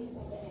provide a link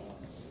for that.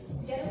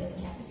 Together with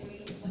the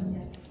category, what's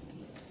your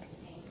expertise?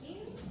 Thank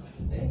you.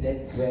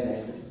 That's where the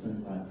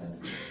advertisement part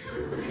comes in.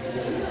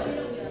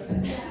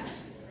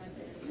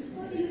 So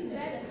this is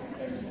where the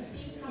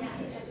sustainability comes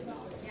in as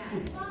well.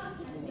 As far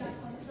as we are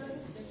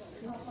concerned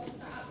for the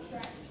startup,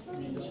 right? So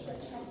we need the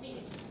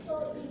traffic.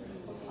 So if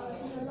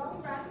in the long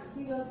run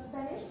we will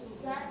manage to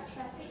drive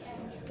traffic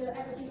and the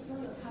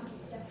advertisement will come.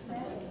 That's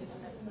where the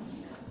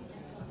sustainability comes in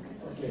as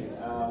well. Okay.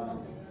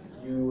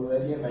 You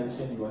earlier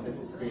mentioned you wanted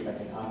to create like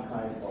an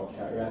archive of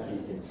Sharia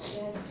cases.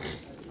 Yes.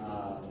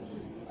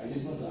 I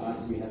just want to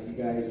ask you, have you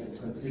guys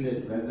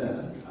considered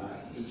whether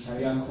in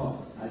Sharia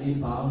courts, are they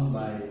bound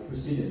by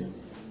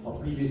precedents or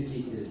previous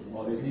cases,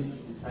 or is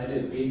it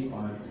decided based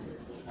on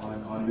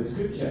the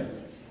scripture,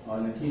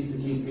 on a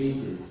case-to-case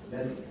basis?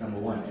 That's number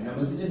one. And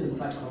number two, just a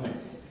slight comment.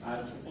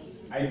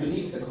 I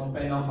believe the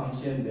compare now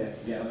function,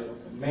 that there are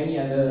many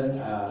other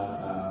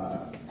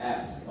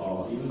apps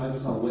or even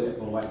Microsoft Word that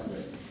provides for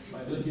it.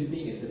 But don't you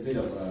think it's a bit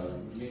of a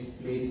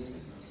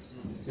misplaced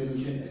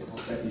solution as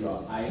compared to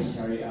your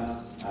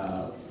iSharia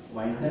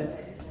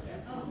mindset?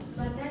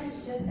 But that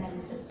is just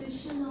an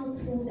additional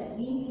tool that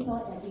we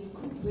thought that it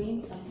could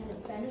bring some kind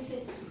of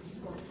benefit to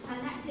people. And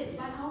that's it.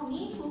 But our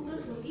main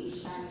focus will be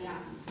Sharia.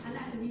 And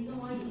that's the reason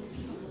why you can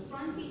see from the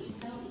front page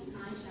itself is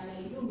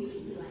iSharia. You don't really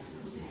see like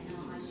companion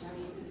or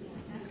iSharia or something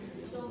like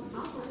that. So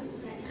our focus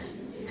is that it is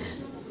an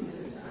additional tool.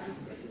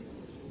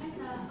 As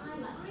for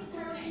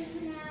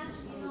internet,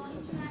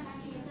 internet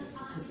hacking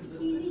is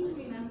easy to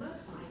remember.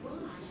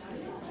 Bible,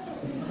 iSharia.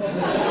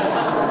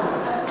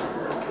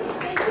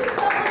 Thank you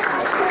so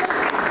much.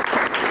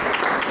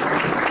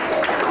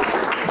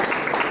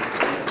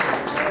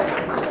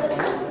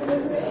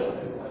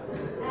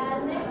 And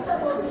next up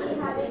we'll be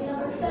having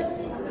number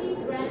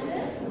 73,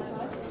 Brandon.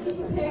 Please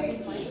prepare your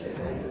team.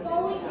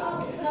 Following up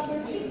is number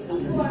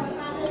 64,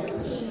 Hannah's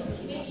team.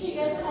 Make sure you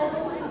guys head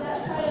over to that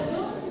side of the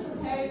room to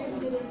prepare your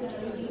computers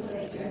and reading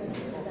later.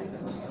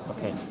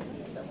 Okay.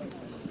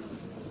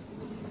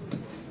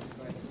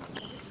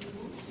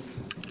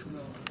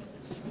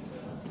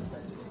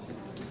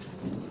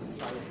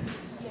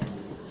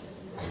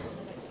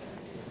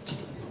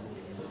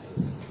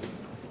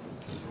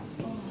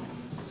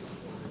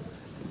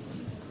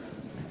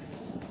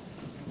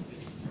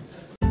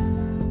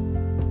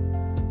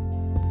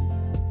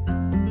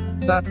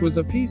 That was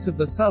a piece of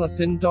the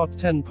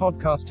Salasin.10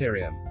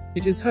 podcasterium.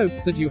 It is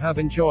hoped that you have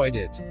enjoyed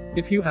it.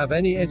 If you have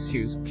any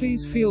issues,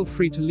 please feel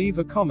free to leave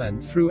a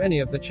comment through any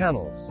of the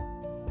channels.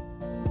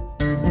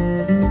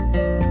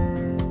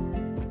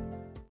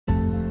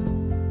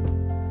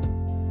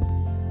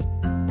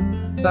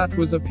 That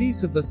was a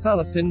piece of the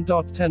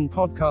Salasin.10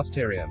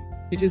 podcasterium.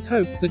 It is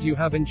hoped that you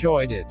have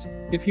enjoyed it.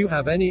 If you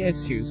have any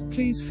issues,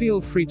 please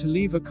feel free to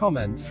leave a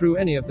comment through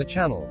any of the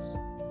channels.